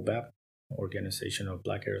to OBAP, Organization of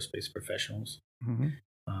Black Aerospace Professionals.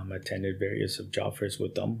 Mm-hmm. Attended various job fairs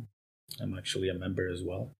with them. I'm actually a member as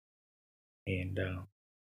well. And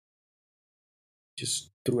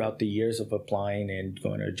just throughout the years of applying and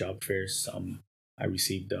going to job fairs, I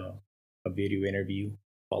received a video interview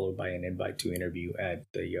followed by an invite to interview at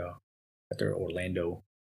their Orlando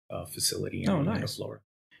facility in Oh, Orlando, nice. Florida.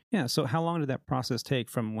 Yeah. So how long did that process take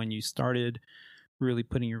from when you started really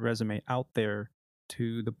putting your resume out there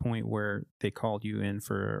to the point where they called you in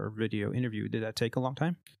for a video interview? Did that take a long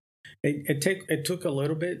time? It took a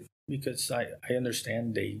little bit because I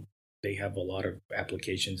understand they have a lot of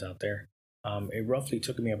applications out there. It roughly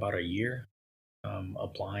took me about a year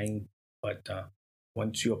applying, but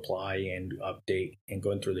once you apply and update and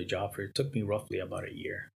going through the job fair, it took me roughly about a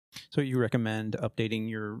year. So you recommend updating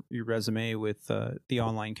your resume with the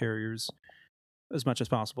online carriers as much as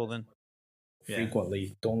possible then? Yeah.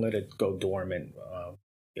 Frequently, don't let it go dormant.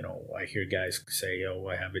 I hear guys say, "Oh,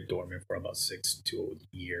 I have it dormant for about 6 to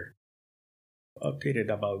a year." Update it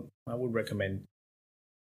about. I would recommend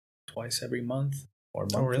twice every month or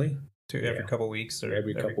monthly. Oh, really? Every Yeah. couple weeks or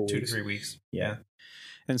Every couple 2 to weeks. 3 weeks? Yeah.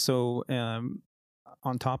 And so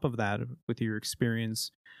on top of that, with your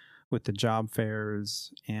experience with the job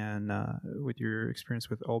fairs and with your experience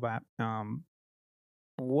with OBAP,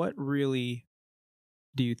 what really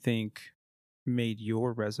do you think made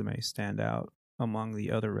your resume stand out among the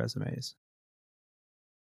other resumes?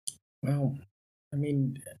 Well, I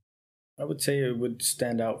mean, I would say it would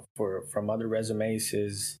stand out from other resumes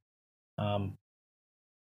is um,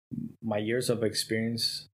 my years of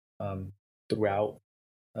experience throughout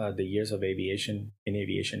the years of aviation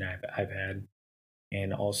I've had,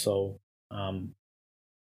 and also um,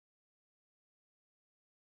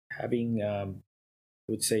 having I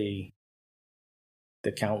would say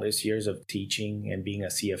the countless years of teaching and being a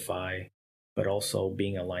CFI, but also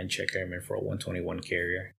being a line check airman for a 121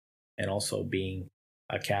 carrier, and also being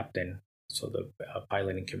a captain. So the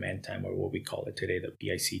pilot in command time, or what we call it today, the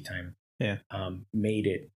PIC time, Yeah. made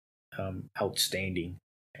it outstanding.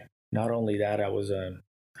 Not only that,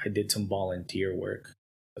 I did some volunteer work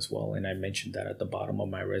as well, and I mentioned that at the bottom of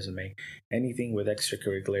my resume. Anything with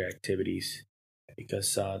extracurricular activities,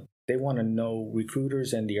 because they want to know,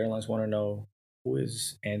 recruiters and the airlines want to know who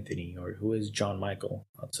is Anthony or who is John Michael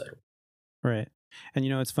outside of. Right. And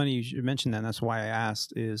it's funny you mentioned that. And that's why I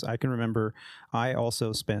asked. Is I can remember I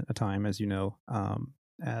also spent a time, as you know,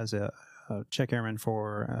 as a check airman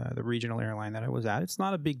for the regional airline that I was at. It's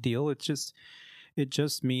not a big deal. It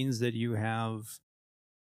just means that you have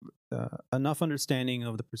enough understanding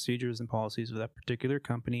of the procedures and policies of that particular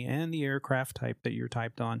company and the aircraft type that you're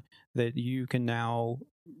typed on that you can now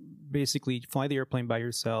basically fly the airplane by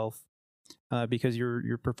yourself because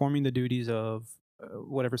you're performing the duties of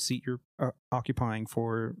whatever seat you're occupying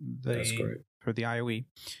for That's correct. for the IOE,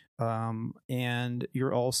 and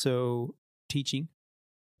you're also teaching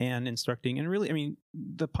and instructing. And really, I mean,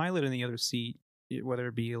 the pilot in the other seat, whether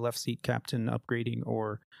it be a left seat captain upgrading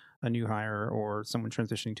or a new hire or someone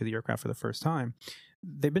transitioning to the aircraft for the first time,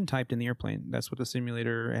 they've been typed in the airplane. That's what the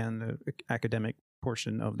simulator and the academic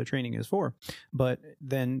portion of the training is for. But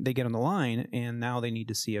then they get on the line and now they need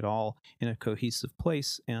to see it all in a cohesive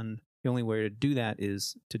place. And the only way to do that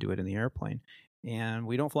is to do it in the airplane. And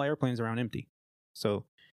we don't fly airplanes around empty. So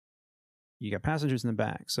you got passengers in the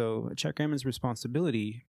back. So a check airman's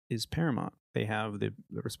responsibility is paramount. They have the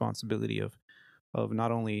responsibility of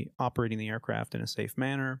not only operating the aircraft in a safe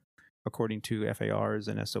manner, according to FARs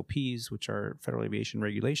and SOPs, which are Federal Aviation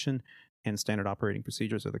Regulation and standard operating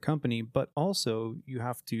procedures of the company, but also you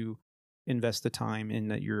have to invest the time in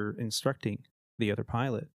that you're instructing the other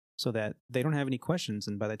pilot so that they don't have any questions.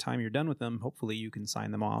 And by the time you're done with them, hopefully you can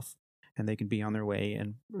sign them off and they can be on their way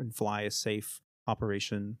and fly a safe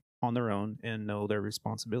operation on their own and know their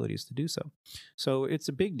responsibilities to do so. So it's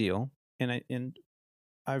a big deal. And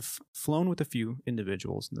I've flown with a few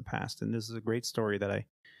individuals in the past, and this is a great story that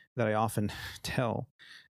I often tell.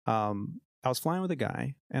 I was flying with a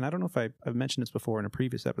guy, and I don't know if I've mentioned this before in a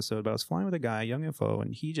previous episode, but I was flying with a guy, young info,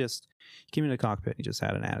 and he came into the cockpit and he just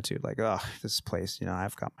had an attitude like, "Oh, this place,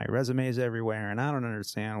 I've got my resumes everywhere, and I don't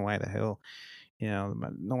understand why the hell,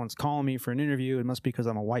 no one's calling me for an interview. It must be because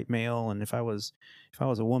I'm a white male, and if I was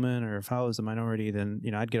a woman or if I was a minority, then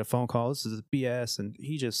I'd get a phone call. This is BS." And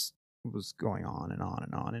he just was going on and on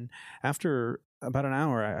and on. And after about an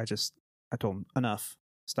hour, I told him, "Enough,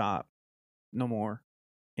 stop, no more."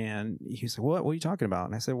 And he said, what are you talking about?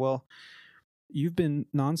 And I said, well, you've been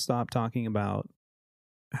nonstop talking about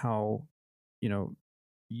how,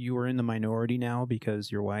 you are in the minority now because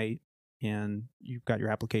you're white and you've got your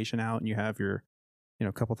application out and you have your,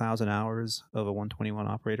 couple thousand hours of a 121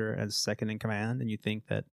 operator as second in command. And you think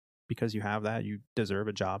that because you have that, you deserve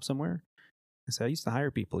a job somewhere. I said, I used to hire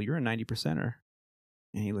people. You're a 90%er.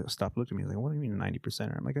 And he stopped, looked at me, like, what do you mean a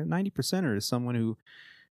 90%er? I'm like, a 90%er is someone who,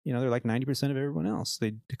 they're like 90% of everyone else.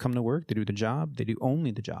 They come to work, they do the job, they do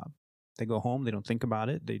only the job. They go home, they don't think about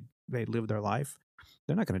it, they live their life.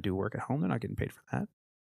 They're not going to do work at home. They're not getting paid for that.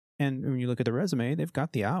 And when you look at the resume, they've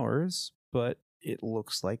got the hours, but it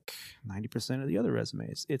looks like 90% of the other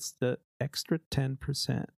resumes. It's the extra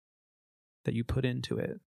 10% that you put into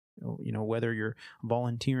it. Whether you're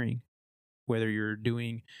volunteering, whether you're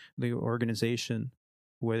doing the organization,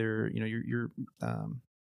 whether you're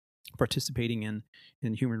participating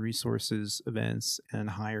in human resources events and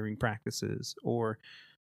hiring practices, or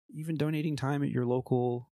even donating time at your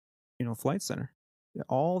local flight center.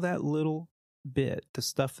 All that little bit, the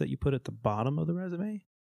stuff that you put at the bottom of the resume,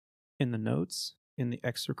 in the notes, in the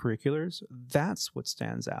extracurriculars, that's what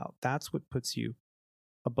stands out. That's what puts you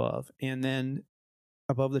above. And then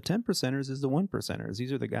above the 10%ers is the 1%ers.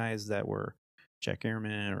 These are the guys that were check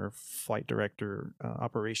airmen or flight director,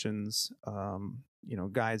 operations,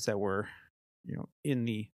 guys that were, in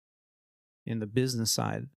the business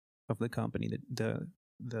side of the company, the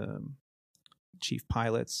chief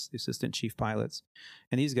pilots, the assistant chief pilots.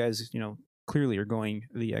 And these guys, clearly are going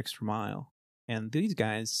the extra mile. And these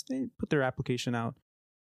guys, they put their application out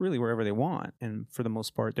really wherever they want. And for the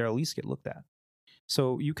most part, they'll at least get looked at.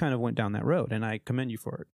 So you kind of went down that road, and I commend you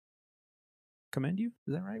for it. Commend you?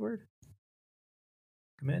 Is that the right word?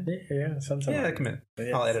 Commend? Yeah, something. Yeah, commend.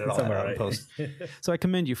 Yeah, I'll edit it all out in post. So I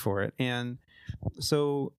commend you for it. And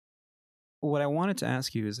so what I wanted to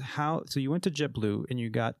ask you is so you went to JetBlue and you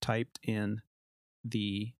got typed in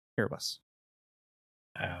the Airbus.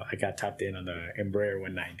 I got typed in on the Embraer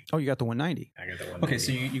 190. Oh, you got the 190. I got the 190. Okay,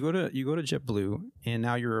 so you go to JetBlue, and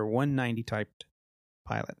now you're a 190 typed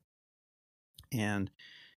pilot. And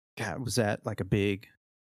God, was that like a big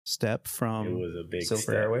step from it was a big Silver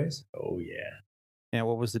step. Airways? Oh yeah. And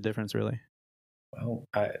what was the difference really? Well,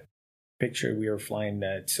 picture we were flying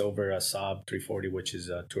that Silver Saab 340, which is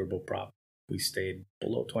a turboprop. We stayed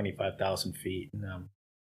below 25,000 feet,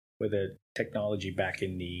 with a technology back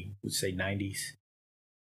in the, would say, 90s,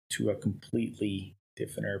 to a completely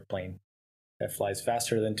different airplane that flies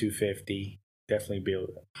faster than 250, definitely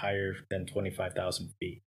built higher than 25,000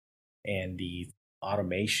 feet. And the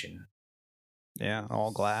automation. Yeah,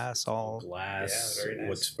 all glass. Yeah, very nice.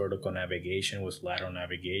 With vertical navigation, with lateral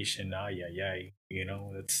navigation.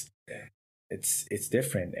 It's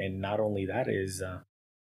different. And not only that is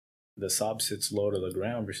the Saab sits low to the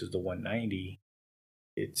ground versus the 190.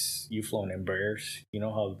 You've flown Embraers. You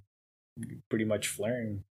know how pretty much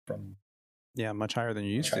flaring from. Yeah, much higher than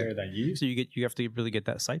you used to. Higher than you. So you have to really get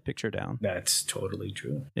that sight picture down. That's totally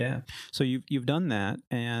true. Yeah. So you've done that,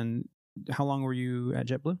 and how long were you at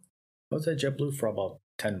JetBlue? I was at JetBlue for about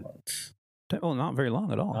 10 months. Oh, not very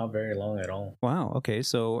long at all. Not very long at all. Wow. Okay.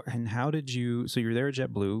 So, and how did you? So you're there at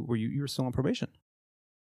JetBlue. You were still on probation?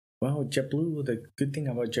 Well, JetBlue. The good thing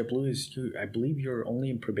about JetBlue is I believe you're only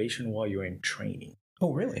in probation while you're in training.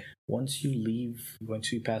 Oh, really? Once you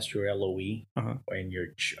pass your LOE and your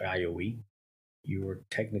IOE, you were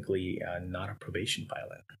technically not a probation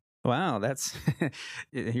pilot. Wow, that's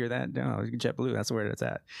you hear that? No, JetBlue, that's where it's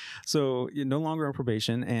at. So you're no longer on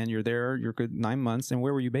probation, and you're there. You're good 9 months. And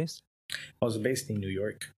where were you based? I was based in New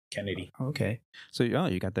York, Kennedy. Okay, so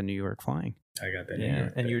you got the New York flying. I got the New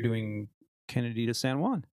York. And you're doing Kennedy to San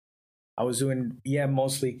Juan. I was doing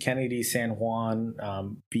mostly Kennedy, San Juan,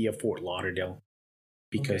 via Fort Lauderdale,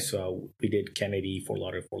 because we did Kennedy, Fort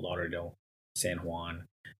Lauderdale, San Juan.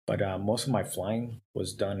 But most of my flying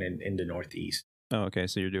was done in the Northeast. Oh, okay.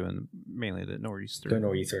 So you're doing mainly the Northeaster. The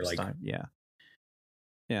Northeaster, yeah.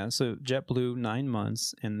 Yeah. So JetBlue 9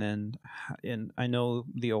 months, and I know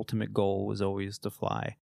the ultimate goal was always to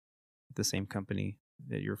fly the same company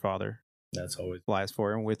that your father That's always flies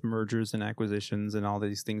for, and with mergers and acquisitions and all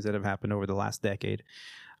these things that have happened over the last decade,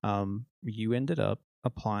 you ended up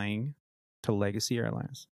applying to Legacy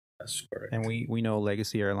Airlines. That's correct. And we know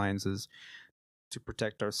Legacy Airlines is to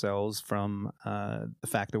protect ourselves from the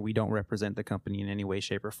fact that we don't represent the company in any way,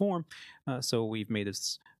 shape, or form. So we've made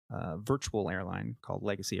this virtual airline called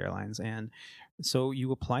Legacy Airlines. And so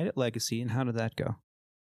you applied at Legacy, and how did that go?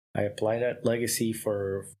 I applied at Legacy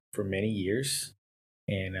for many years,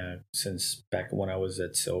 and since back when I was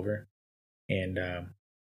at Silver. And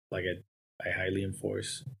like I highly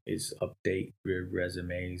enforce is update your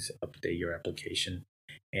resumes, update your application.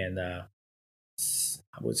 And I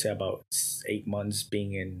would say about 8 months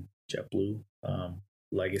being in JetBlue,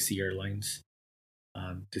 Legacy Airlines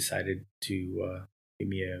decided to give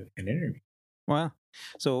me an interview. Wow.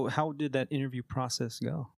 So how did that interview process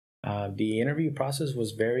go? The interview process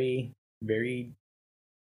was very, very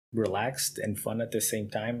relaxed and fun at the same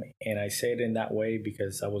time. And I say it in that way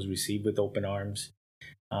because I was received with open arms.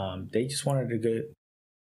 They just wanted to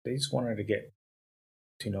get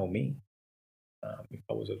to know me. If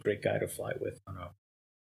I was a great guy to fly with on a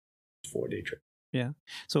 4-day trip. Yeah.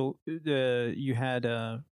 So you had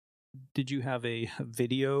did you have a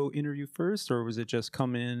video interview first, or was it just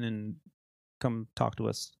come in and come talk to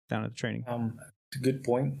us down at the training? It's a good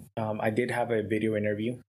point. I did have a video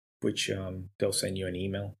interview, which they'll send you an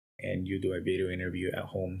email and you do a video interview at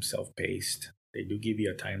home, self-paced. They do give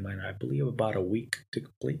you a timeline, I believe about a week to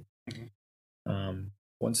complete.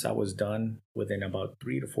 Once that was done, within about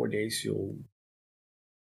 3 to 4 days, you'll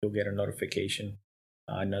get a notification,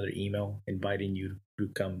 another email inviting you to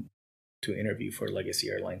come to interview for Legacy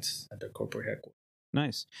Airlines at their corporate headquarters.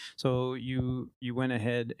 Nice. So you went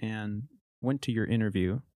ahead and went to your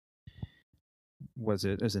interview. Was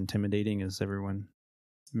it as intimidating as everyone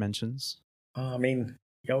mentions? I mean,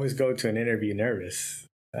 you always go to an interview nervous.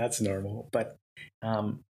 That's normal. But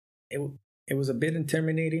it was a bit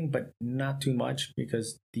intimidating, but not too much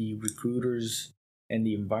because the recruiters and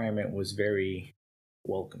the environment was very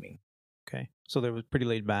welcoming. Okay. So they were pretty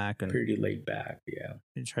laid back. Pretty laid back, yeah.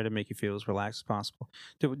 And try to make you feel as relaxed as possible.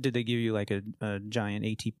 Did they give you like a giant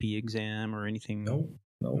ATP exam or anything?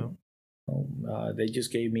 No. They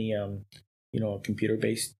just gave me, a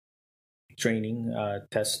computer-based training,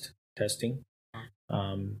 testing.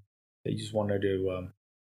 They just wanted to.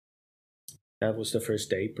 That was the first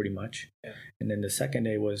day, pretty much. Yeah. And then the second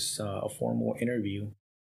day was a formal interview,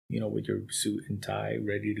 with your suit and tie,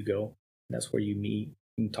 ready to go. And that's where you meet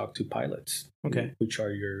and talk to pilots, okay, which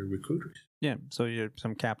are your recruiters. Yeah, so you have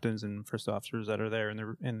some captains and first officers that are there in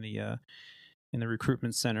the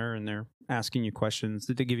recruitment center, and they're asking you questions.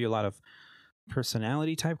 Did they give you a lot of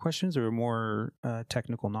personality type questions or more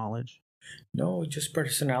technical knowledge? No, just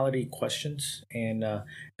personality questions, and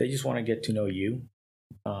they just want to get to know you.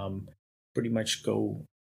 Pretty much go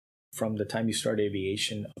from the time you start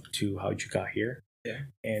aviation up to how you got here. Yeah.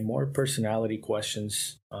 And more personality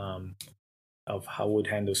questions of how would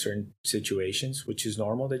handle certain situations, which is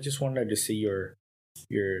normal. They just wanted to see your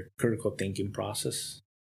critical thinking process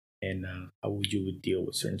and how would you would deal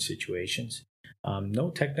with certain situations.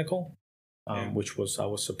 No technical, which I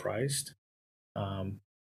was surprised.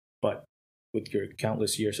 But with your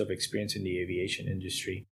countless years of experience in the aviation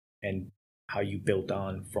industry and how you built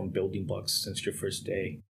on from building blocks since your first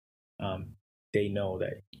day, they know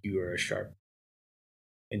that you are a sharp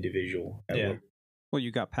individual. Yeah. Well,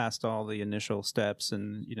 you got past all the initial steps,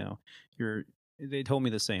 and they told me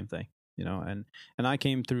the same thing, and I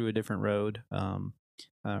came through a different road,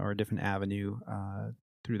 or a different avenue,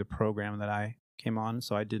 through the program that I came on,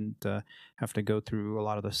 so I didn't have to go through a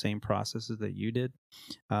lot of the same processes that you did.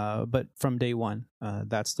 But from day one,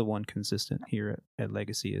 that's the one consistent here at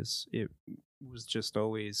Legacy is it was just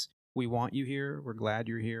always, we want you here, we're glad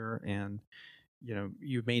you're here, and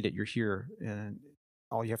you've made it, you're here, and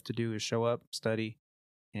all you have to do is show up, study,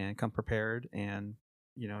 and come prepared, and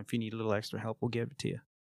if you need a little extra help, we'll give it to you.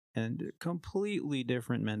 And completely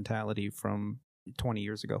different mentality from 20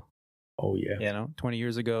 years ago. Oh, yeah. 20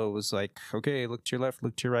 years ago, it was like, okay, look to your left,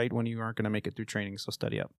 look to your right when you aren't going to make it through training, so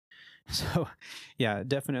study up. So, yeah,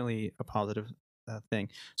 definitely a positive thing.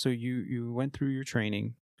 So you went through your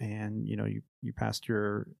training, and, you passed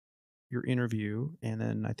your interview, and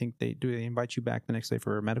then I think they invite you back the next day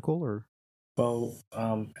for a medical, or? Well,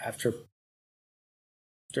 after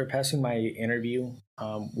passing my interview,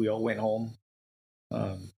 we all went home.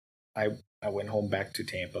 I went home back to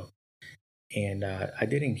Tampa. And I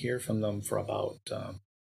didn't hear from them for about a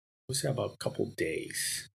couple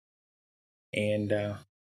days. And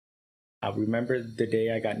I remember the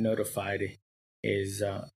day I got notified is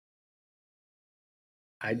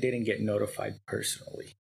I didn't get notified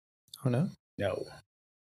personally. Oh, no? No.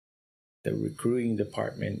 The recruiting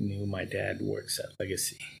department knew my dad works at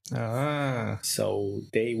Legacy. Ah. So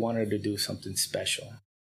they wanted to do something special.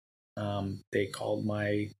 They called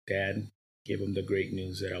my dad, gave him the great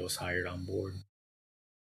news that I was hired on board.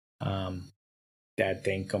 Dad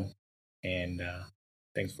thanked him, and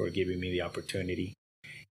thanks for giving me the opportunity.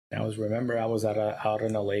 And I was out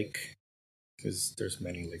on a lake, because there's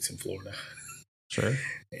many lakes in Florida. Sure.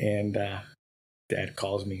 And Dad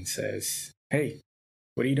calls me and says, "Hey,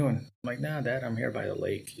 what are you doing?" I'm like, "Nah, Dad, I'm here by the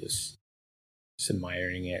lake, just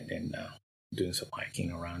admiring it and doing some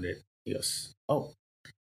hiking around it." He goes, Oh,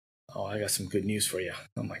 I got some good news for you."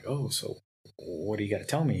 I'm like, "Oh, so what do you got to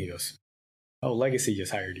tell me?" He goes, "Oh, Legacy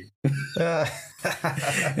just hired you."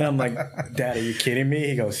 And I'm like, "Dad, are you kidding me?"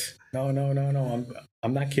 He goes, No,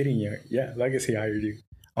 I'm not kidding you. Yeah, Legacy hired you.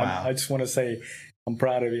 Wow. I just want to say I'm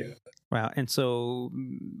proud of you. Wow. And so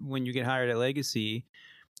when you get hired at Legacy,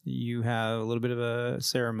 you have a little bit of a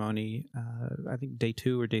ceremony, I think day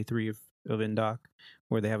 2 or day 3 of INDOC,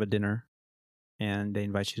 where they have a dinner and they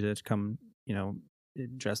invite you to come,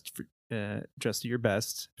 dressed to your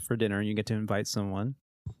best for dinner, and you get to invite someone.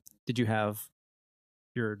 Did you have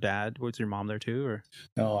your dad? Was your mom there too, or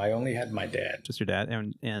No, I only had my dad. just your dad?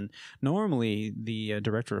 And normally the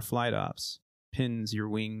director of flight ops pins your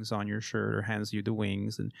wings on your shirt or hands you the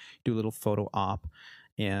wings and do a little photo op,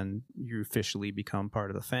 and you officially become part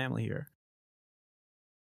of the family here.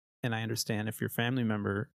 And I understand if your family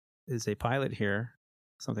member is a pilot here,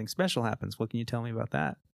 something special happens. What can you tell me about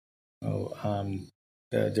that?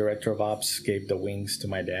 The director of ops gave the wings to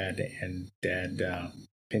my dad, and dad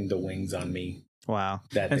pinned the wings on me. Wow.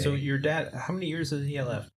 That and day. So your dad, how many years has he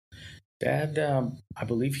left? Dad, I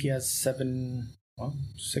believe he has 6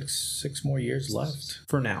 more years left.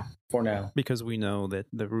 For now. For now. Because we know that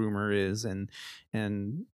the rumor is, and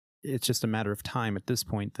it's just a matter of time at this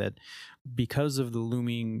point, that because of the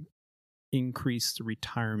looming increased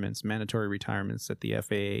retirements, mandatory retirements that the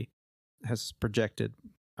FAA has projected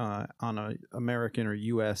on a American or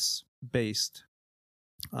U.S. based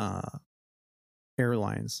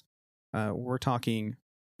airlines, we're talking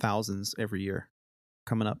thousands every year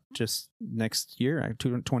coming up. Just next year,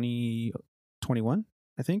 2021,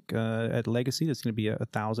 I think, at Legacy, there's going to be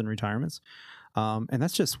 1,000 retirements, and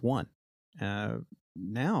that's just one.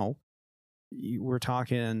 Now we're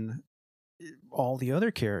talking all the other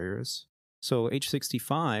carriers. So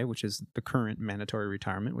H-65, which is the current mandatory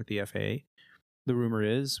retirement with the FAA, the rumor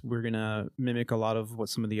is we're going to mimic a lot of what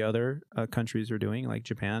some of the other countries are doing, like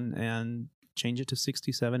Japan, and change it to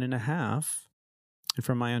 67.5. And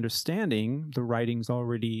from my understanding, the writing's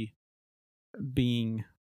already being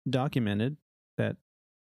documented that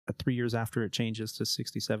 3 years after it changes to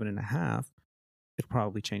 67.5, it'll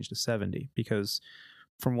probably change to 70. Because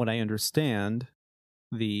from what I understand,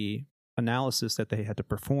 the analysis that they had to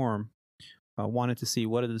perform wanted to see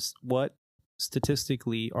what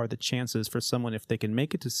statistically are the chances for someone, if they can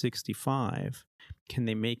make it to 65, can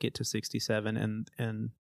they make it to 67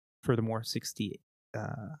 and furthermore 70.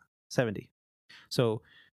 So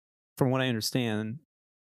from what I understand,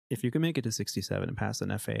 if you can make it to 67 and pass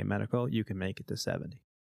an FAA medical, you can make it to 70.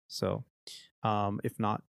 So if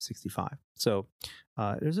not 65. So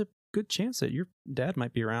there's a good chance that your dad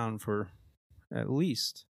might be around for at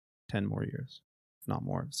least 10 more years, if not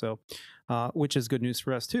more. So, which is good news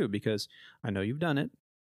for us too, because I know you've done it.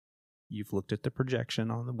 You've looked at the projection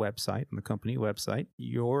on the website, on the company website.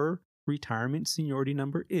 Your retirement seniority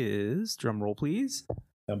number is, drum roll please.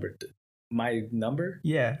 My number?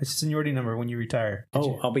 Yeah, it's a seniority number when you retire.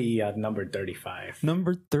 I'll be number 35.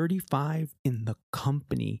 Number 35 in the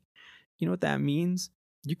company. You know what that means?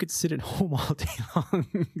 You could sit at home all day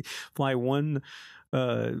long, fly one,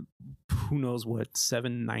 who knows what,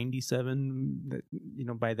 797,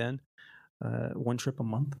 by then, one trip a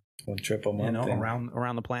month. One trip a month.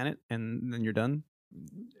 Around the planet, and then you're done.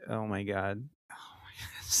 Oh my God.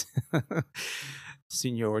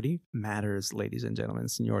 Seniority matters, ladies and gentlemen.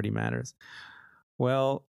 Seniority matters.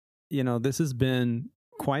 Well, this has been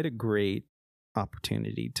quite a great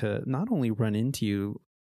opportunity to not only run into you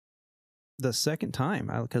the second time,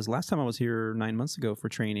 because last time I was here 9 months ago for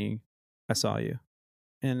training, I saw you.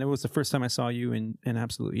 And it was the first time I saw you in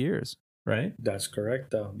absolute years, right? That's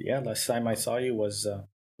correct. Last time I saw you was,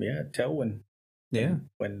 Tailwind. Yeah.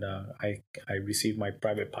 When I received my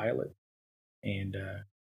private pilot. And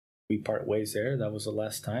we part ways there. That was the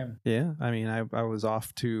last time. Yeah. I mean, I was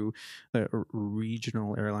off to the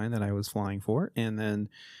regional airline that I was flying for. And then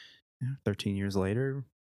 13 years later,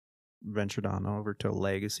 ventured on over to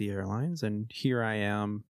Legacy Airlines, and here I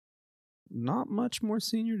am, not much more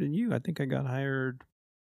senior than you. I think I got hired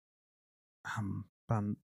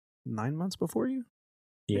about 9 months before you.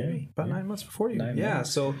 About 9 months before you. 9 months.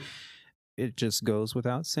 So it just goes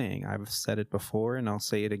without saying. I've said it before, and I'll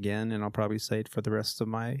say it again, and I'll probably say it for the rest of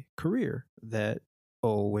my career, that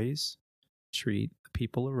always treat the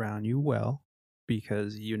people around you well,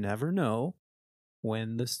 because you never know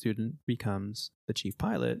when the student becomes the chief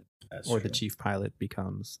pilot. That's or true. The chief pilot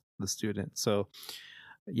becomes the student. So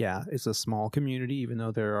yeah, it's a small community, even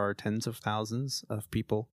though there are tens of thousands of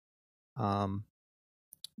people.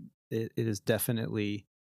 It is definitely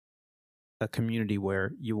a community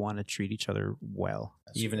where you want to treat each other well.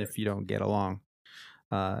 That's even correct. If you don't get along,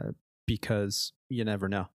 because you never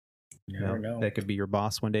know. You never know. That could be your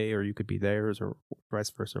boss one day, or you could be theirs, or vice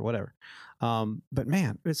versa, or whatever. But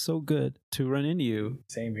man, it's so good to run into you.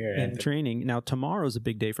 Same here. In training. Now, tomorrow's a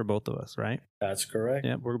big day for both of us, right? That's correct.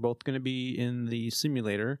 Yeah, we're both going to be in the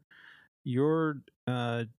simulator. Your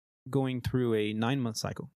going through a 9-month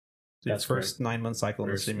cycle. So That's first 9-month cycle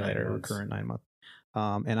in the First 9 simulator, months. current 9-month.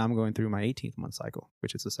 And I'm going through my 18th month cycle,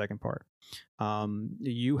 which is the second part.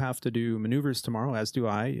 You have to do maneuvers tomorrow, as do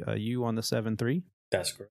I. You on the 7-3.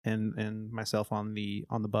 That's correct. And myself on the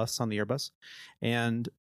bus, on the Airbus. And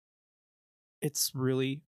it's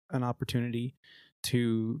really an opportunity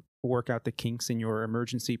to work out the kinks in your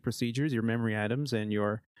emergency procedures, your memory items, and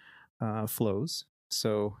your flows.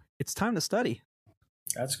 So it's time to study.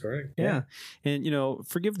 That's correct. Yeah. And,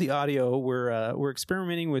 forgive the audio. We're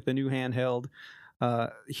experimenting with a new handheld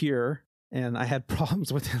here, and I had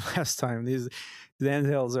problems with it last time. These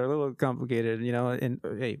handhelds are a little complicated, and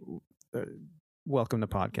hey, welcome to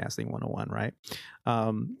Podcasting 101, right?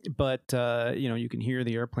 But you can hear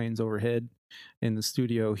the airplanes overhead in the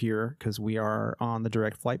studio here because we are on the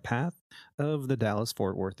direct flight path of the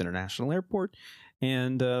Dallas-Fort Worth International Airport.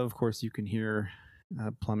 And, of course, you can hear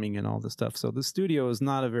plumbing and all the stuff. So the studio is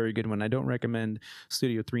not a very good one. I don't recommend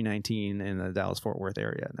Studio 319 in the Dallas-Fort Worth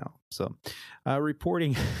area, no. So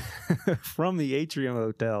reporting from the Atrium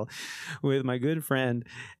Hotel with my good friend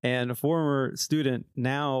and a former student,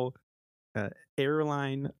 now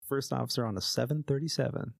airline first officer on a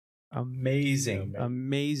 737.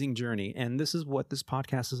 Amazing journey. And this is what this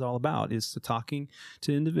podcast is all about, is to talking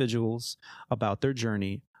to individuals about their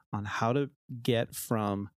journey on how to get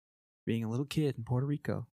from being a little kid in Puerto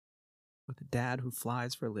Rico with a dad who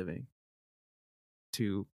flies for a living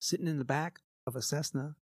to sitting in the back of a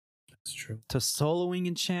Cessna. That's true. To soloing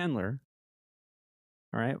in Chandler.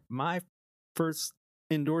 All right. My first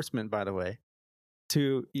endorsement, by the way,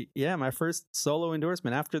 my first solo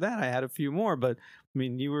endorsement. After that, I had a few more, but I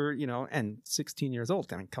mean, you were, and 16 years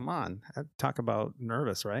old. I mean, come on, talk about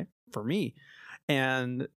nervous, right? For me.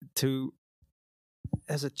 And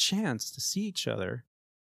as a chance to see each other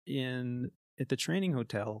at the training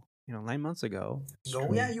hotel, 9 months ago.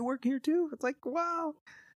 Oh yeah, you work here too? It's like, wow,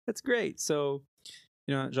 that's great. So,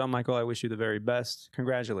 Jean-Michael, I wish you the very best.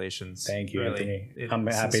 Congratulations. Thank you, really, Anthony. I'm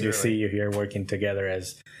happy to see you here working together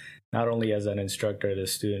as not only as an instructor, as a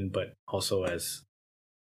student, but also as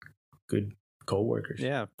good co-workers.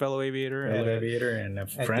 Yeah, fellow aviator and a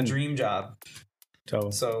friend. Dream job.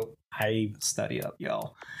 So I study up,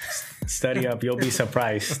 y'all. Study up. You'll be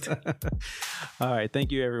surprised. All right.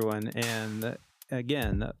 Thank you, everyone. And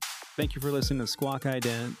again, thank you for listening to Squawk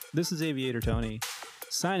Ident. This is Aviator Tony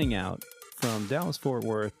signing out from Dallas-Fort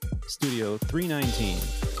Worth, Studio 319.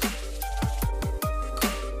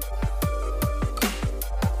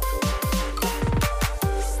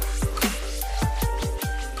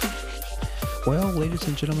 Well, ladies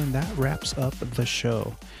and gentlemen, that wraps up the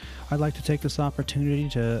show. I'd like to take this opportunity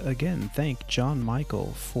to, again, thank John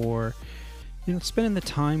Michael for, spending the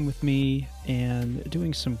time with me and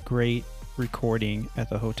doing some great recording at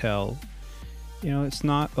the hotel. It's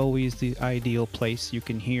not always the ideal place. You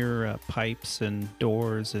can hear pipes and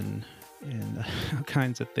doors and all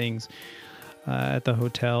kinds of things at the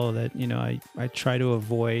hotel that, I try to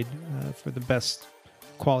avoid for the best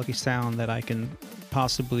quality sound that I can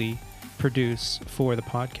possibly produce for the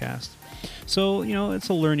podcast. So, it's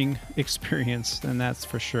a learning experience, and that's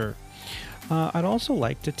for sure. I'd also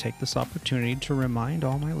like to take this opportunity to remind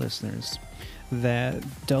all my listeners that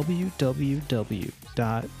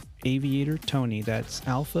www.aviatortony, that's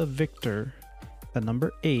Alpha Victor, the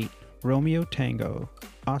number 8, Romeo Tango,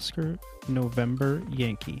 Oscar November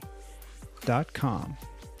Yankee.com.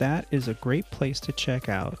 That is a great place to check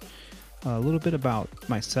out a little bit about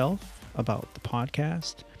myself, about the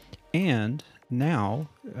podcast, and now,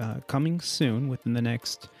 coming soon, within the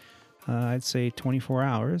next, I'd say 24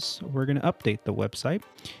 hours, we're going to update the website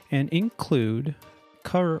and include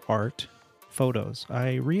cover art photos.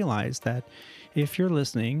 I realize that if you're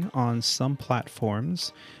listening on some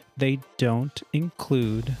platforms, they don't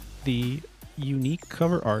include the unique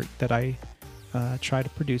cover art that I try to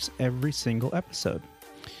produce every single episode.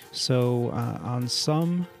 So on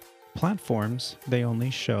some platforms, they only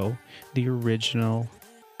show the original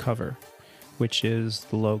cover, which is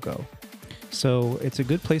the logo. So it's a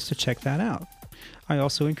good place to check that out. I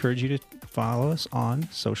also encourage you to follow us on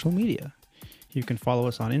social media. You can follow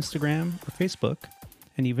us on Instagram or Facebook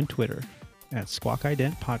and even Twitter at Squawk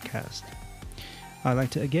Ident Podcast. I'd like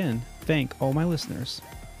to again thank all my listeners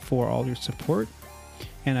for all your support,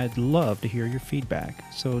 and I'd love to hear your feedback.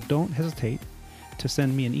 So don't hesitate to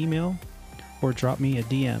send me an email or drop me a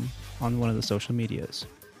DM on one of the social medias.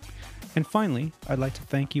 And finally, I'd like to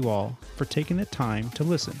thank you all for taking the time to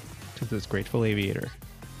listen to this grateful aviator.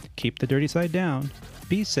 Keep the dirty side down,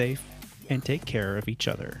 be safe, and take care of each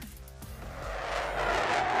other.